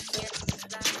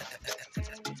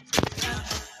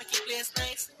 Make it place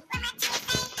nice.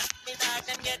 Me dog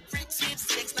and get free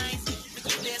sweepstakes nice. Make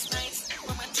it place nice.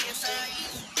 Mama chase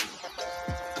eyes.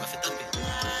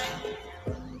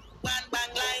 One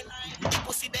bang line.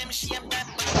 Pussy them shame them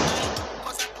bang line.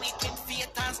 Cause I make it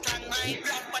faith and strong mind.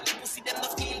 Grab on the pussy them no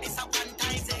feel this a one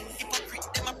time. Hypocrite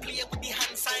them a play with the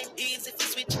hand sign. Easy to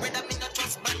switch brother me not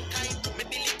trust mankind. Me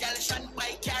Billy girl shine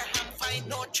by car ham fine.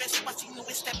 No trespassing you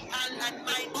will step on and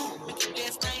mine. Make it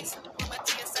place nice. Mama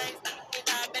chase eyes. Me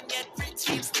dog them get free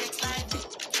sweepstakes line.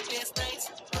 Make it place nice.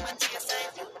 Mama chase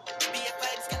eyes. Be a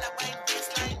vibes get a wine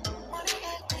baseline. Money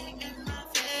ain't taking my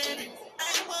feeling. I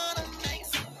wanna make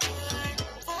some more.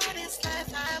 For this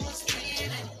life I was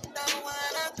feeling. Don't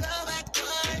wanna go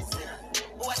backwards.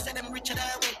 Oh, I said I'm richer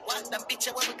than we. What the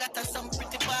picture where we got us some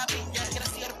pretty Barbie. Yeah, can I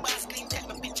see her boss clean? Take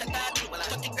my picture daddy. Well,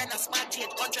 30 grand a smart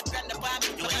jet, 100 grand a bomb.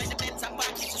 You buy the Benz and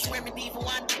parties, you swear me even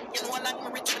want it. You know I like my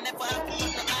rich, but never have to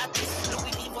put the artist.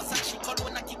 Louis V was she called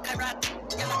when I kick karate.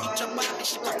 Yeah, I picture Barbie,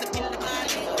 she got to kill the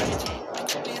body.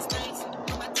 Make it place nice,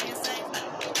 my taste size.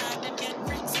 I them get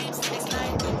free seats, it's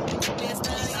like place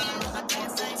nice, my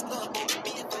taste size. Go,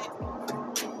 be a vibe.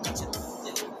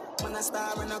 Man a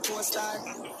star and a co-star.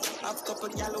 Have couple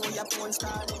gal who ya porn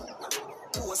star.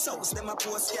 Post house, them a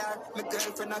post car. My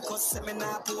girlfriend a cuss, say me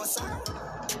nah post her.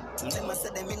 Them a say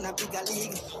them in a bigger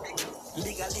league, but a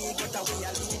we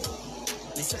a league.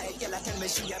 This like girl a tell me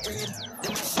she a breed.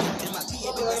 Them a shit, them a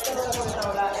baby.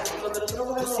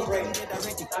 Pussy them dead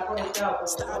already.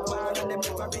 Start war and them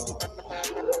never ready.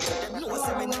 Them know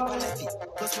say me never let it.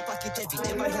 Plus me pocket heavy,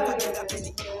 never ever beg a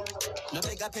penny. No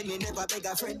beg a penny, never beg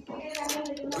a friend.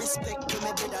 Respect to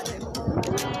me better them.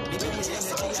 Me bring me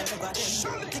energy and never them.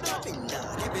 Pick up in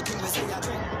down, everything we say a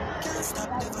trend. Can't stop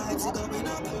the vibes going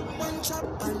up. One chop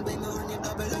and bring on it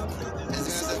double up.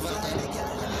 So fly the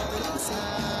girl and double up.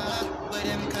 But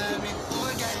them call me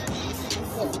poor guy thief.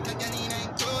 Put a gun in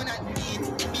and throw that beat.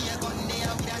 Be a gun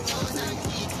there with a thousand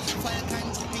feet. Falcon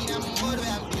chip in a mode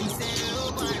where I'm please say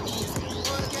low on knees.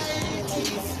 Poor guy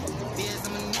thief. There's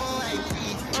someone more I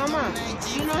breathe. Mama,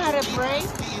 you know how to pray?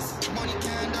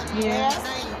 Yeah.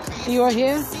 You are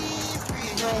here?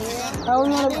 Yeah. I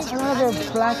want to have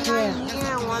a black hair.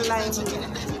 Yeah, one line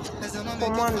for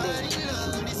Monday.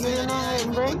 You don't know how to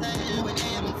pray?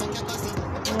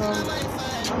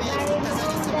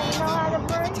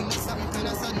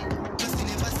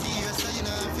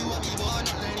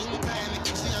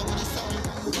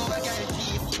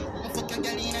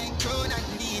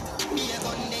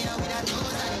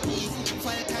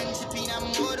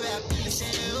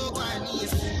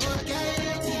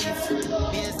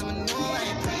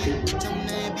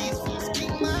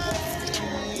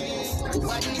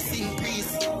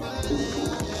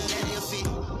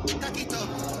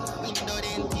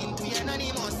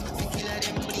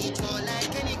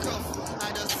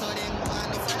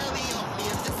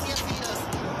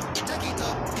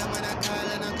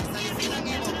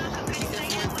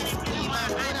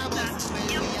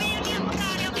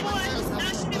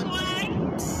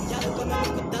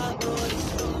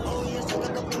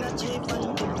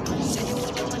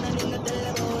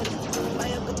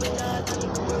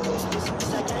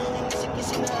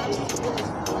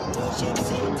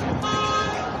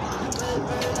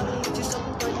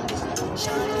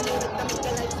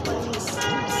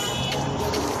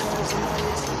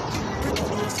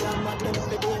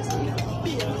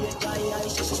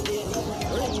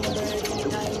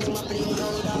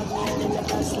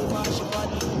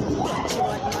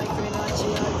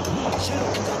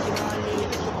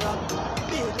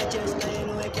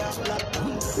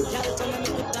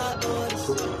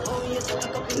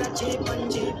 cheap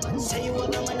and cheap. Say you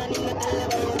want a man and him not tell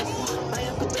about it. Buy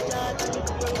a couple that and a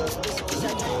couple roses. Cause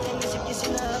I got them is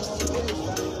kissing up the belly.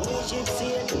 New ship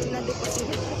sail in the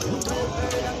Pacific. 12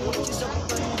 bird and watches up on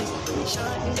this.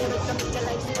 Shot in the red and make a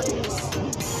life on this.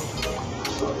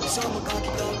 So I'm a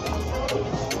cocky dog.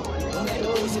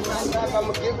 I'm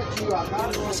gonna give it to you. I got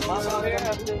it. My out here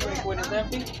after when it's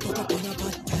empty.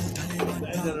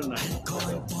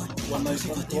 One nice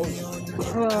one close.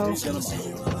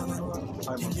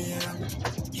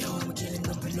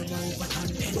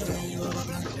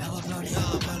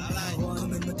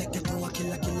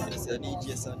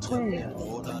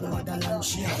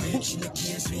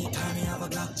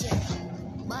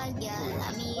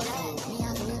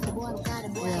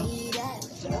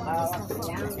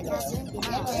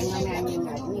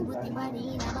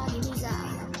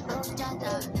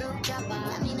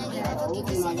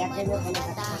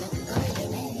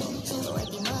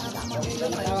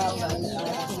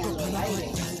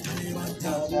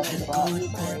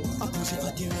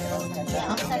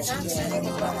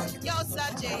 Yo,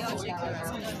 Sajay, yo, check it out.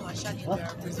 Someone was shot in their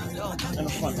prison.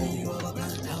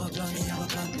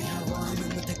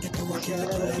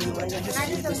 I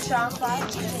need some strong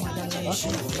five.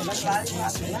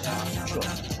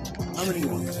 How many you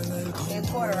want? A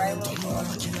quarter, right?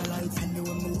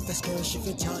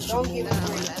 Don't give it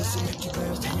away.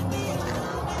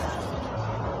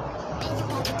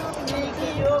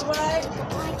 You alright?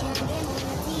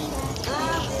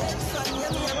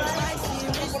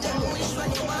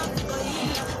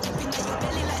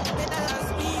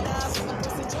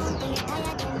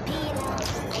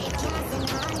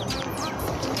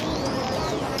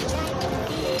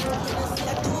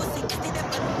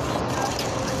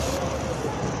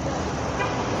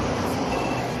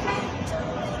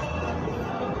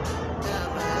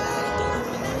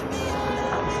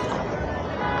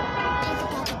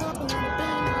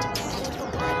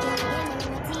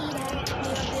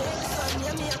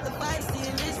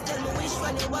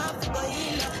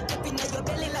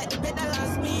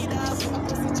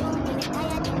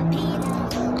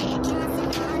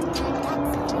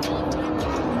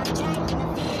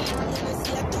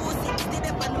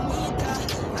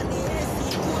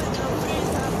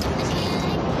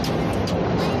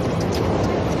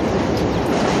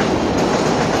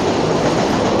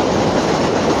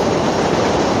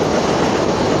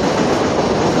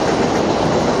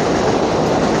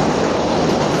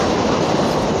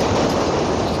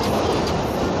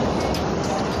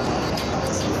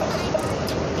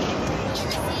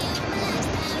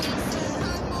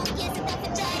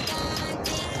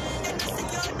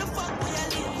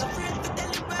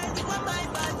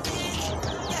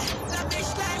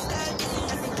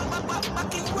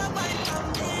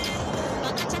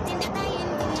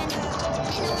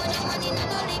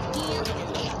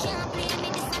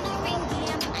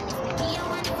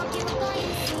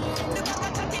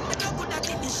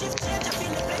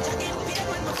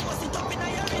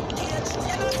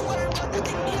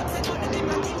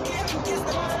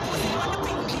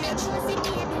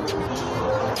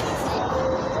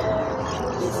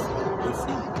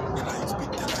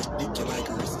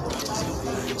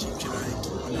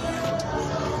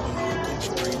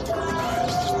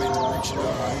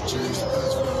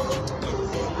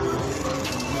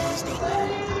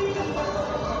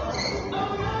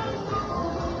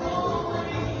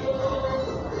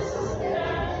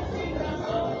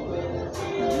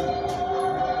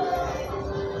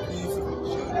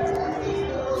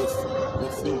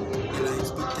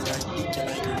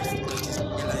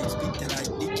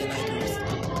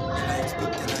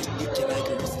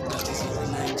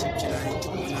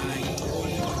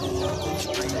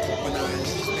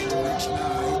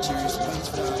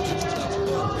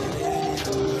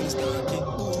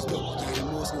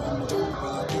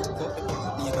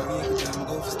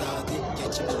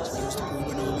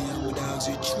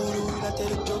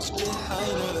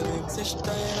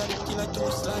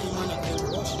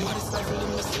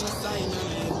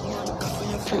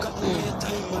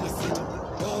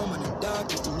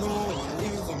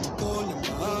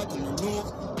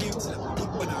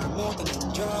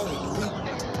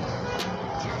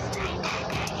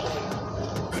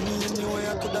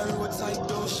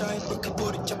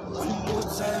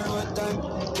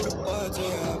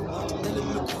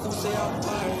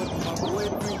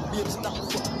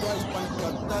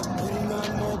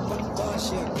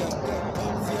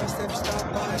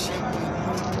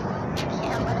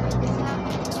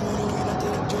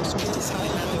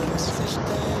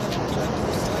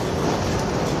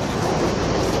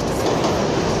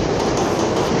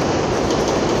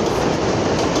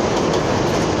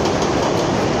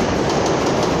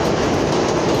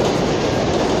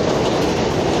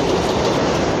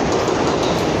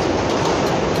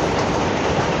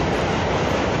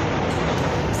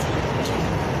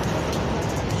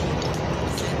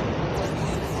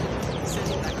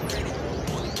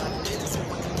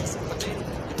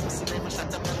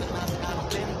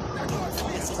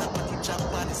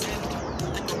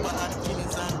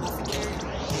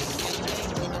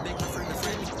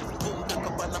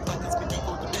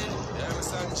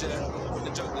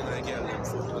 the juggling I get them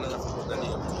foot, and I have to put the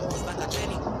name. It's like a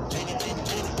Jenny. Me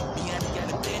and the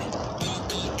girl Jenny.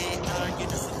 E-E-A-R, you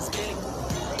just see the spelling.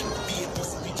 Be a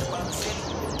pussy, reach up on the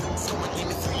ceiling. Someone give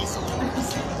me free, someone give me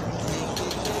selling.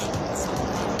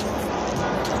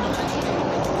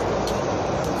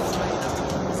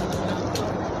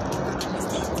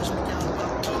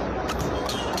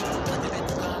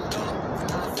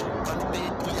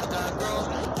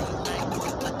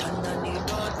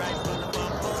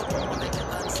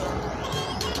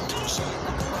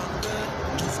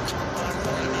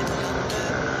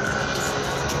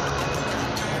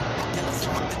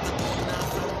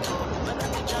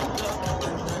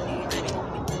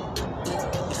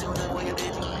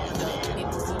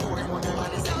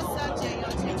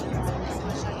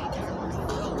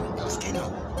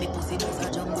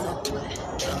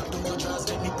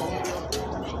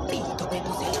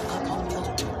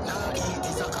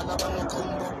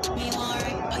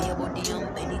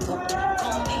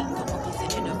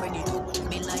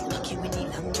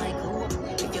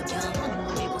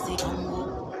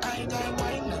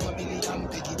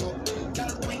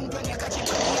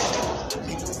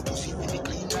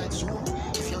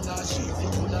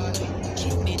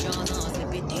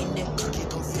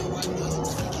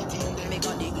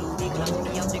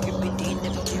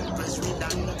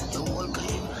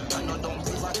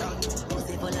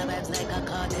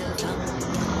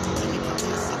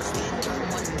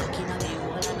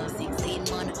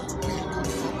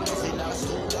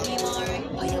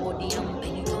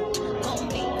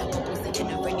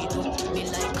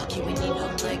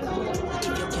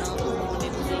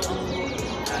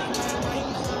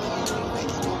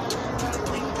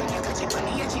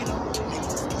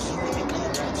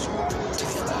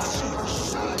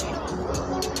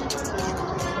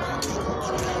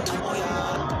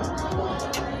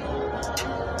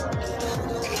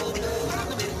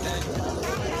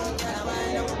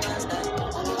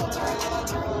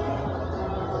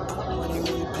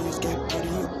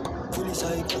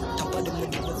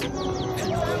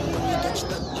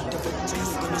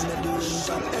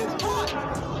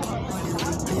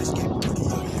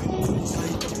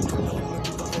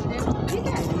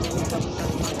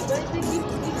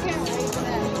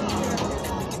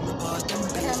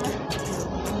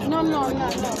 No.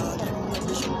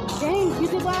 Dang, you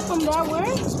did that from that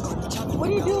word? What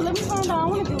do you do? Let me find out. I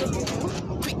want to do it.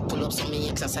 Quick pull up some me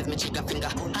exercise my trigger finger.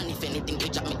 And if anything, we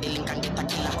drop me the link and get a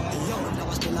killer.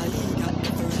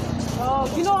 Oh,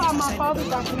 you know how my father's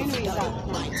documentary is out?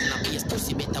 It's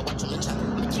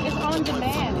on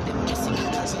demand.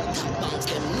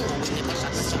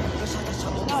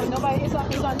 No, nobody, it's on,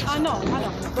 I know.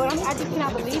 But I just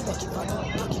cannot believe it.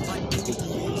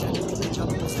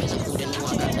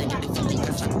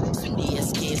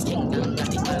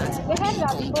 They had it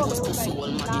out before, but it was like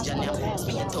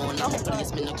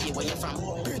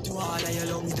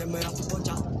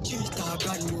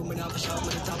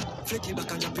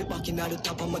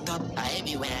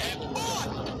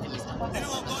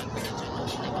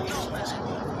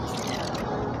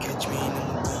Catch me in the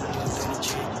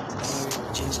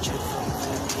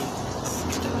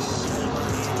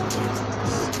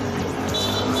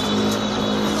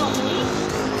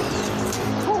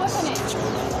who wasn't it?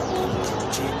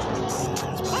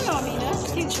 I know Amina.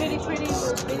 She's really pretty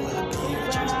with big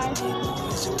brown eyes,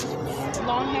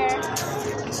 long hair,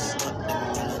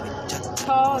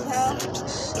 tall as hell.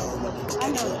 I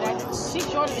know that. She's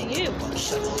shorter than you.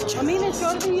 Amina's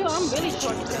shorter than you. I'm really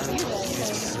short because you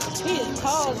guys. She is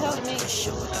tall as hell to me.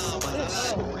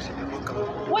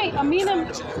 Wait,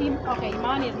 Amina. Okay,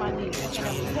 Imani is my niece.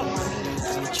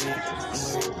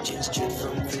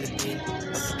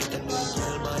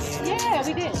 Yeah,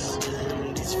 we did.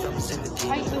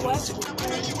 I do what?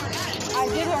 I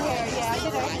did her hair. Yeah, I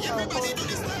did her hair.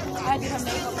 I did her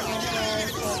makeup and her hair.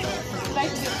 I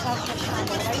used to do stuff for time,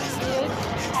 but what I used to do,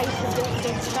 I used to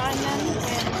design them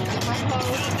and my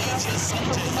clothes and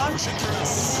stuff.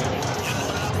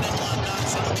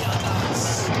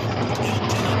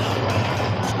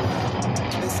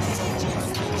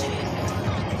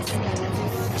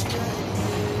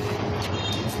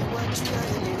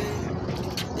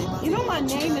 You know my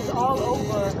name is all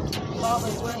over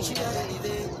Barbara's thing.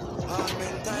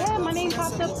 Yeah, my name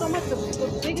popped up so much. The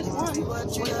biggest one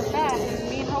was the fat, and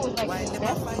me and her was like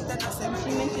best.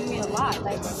 She mentioned me a lot.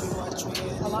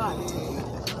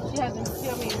 She hasn't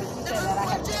told me, but she said that I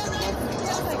had different voices.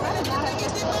 I was like, I did not have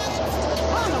different voices.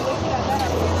 I don't know where she got that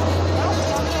idea. I was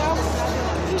young there, I was not doing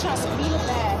that. She was trying to beat it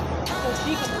bad so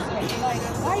she could mistake. Like,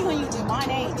 why are you going to use my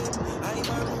name?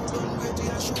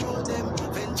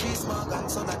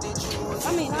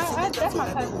 I mean, that's my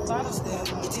my cousin, so I was saying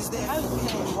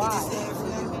why.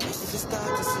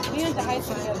 We went to high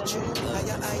school together.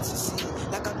 I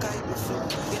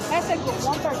had sex with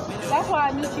one person. That's why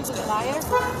I knew she was a liar.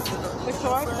 For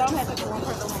sure, because I only had sex with one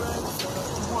person.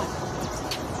 One.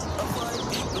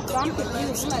 So I'm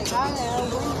confused. I'm like, how the hell?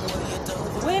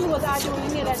 When was I doing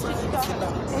any of that shit you're talking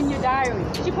about? In your diary.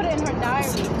 She put it in her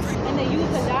diary. And they used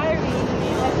the diary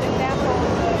as an example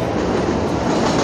of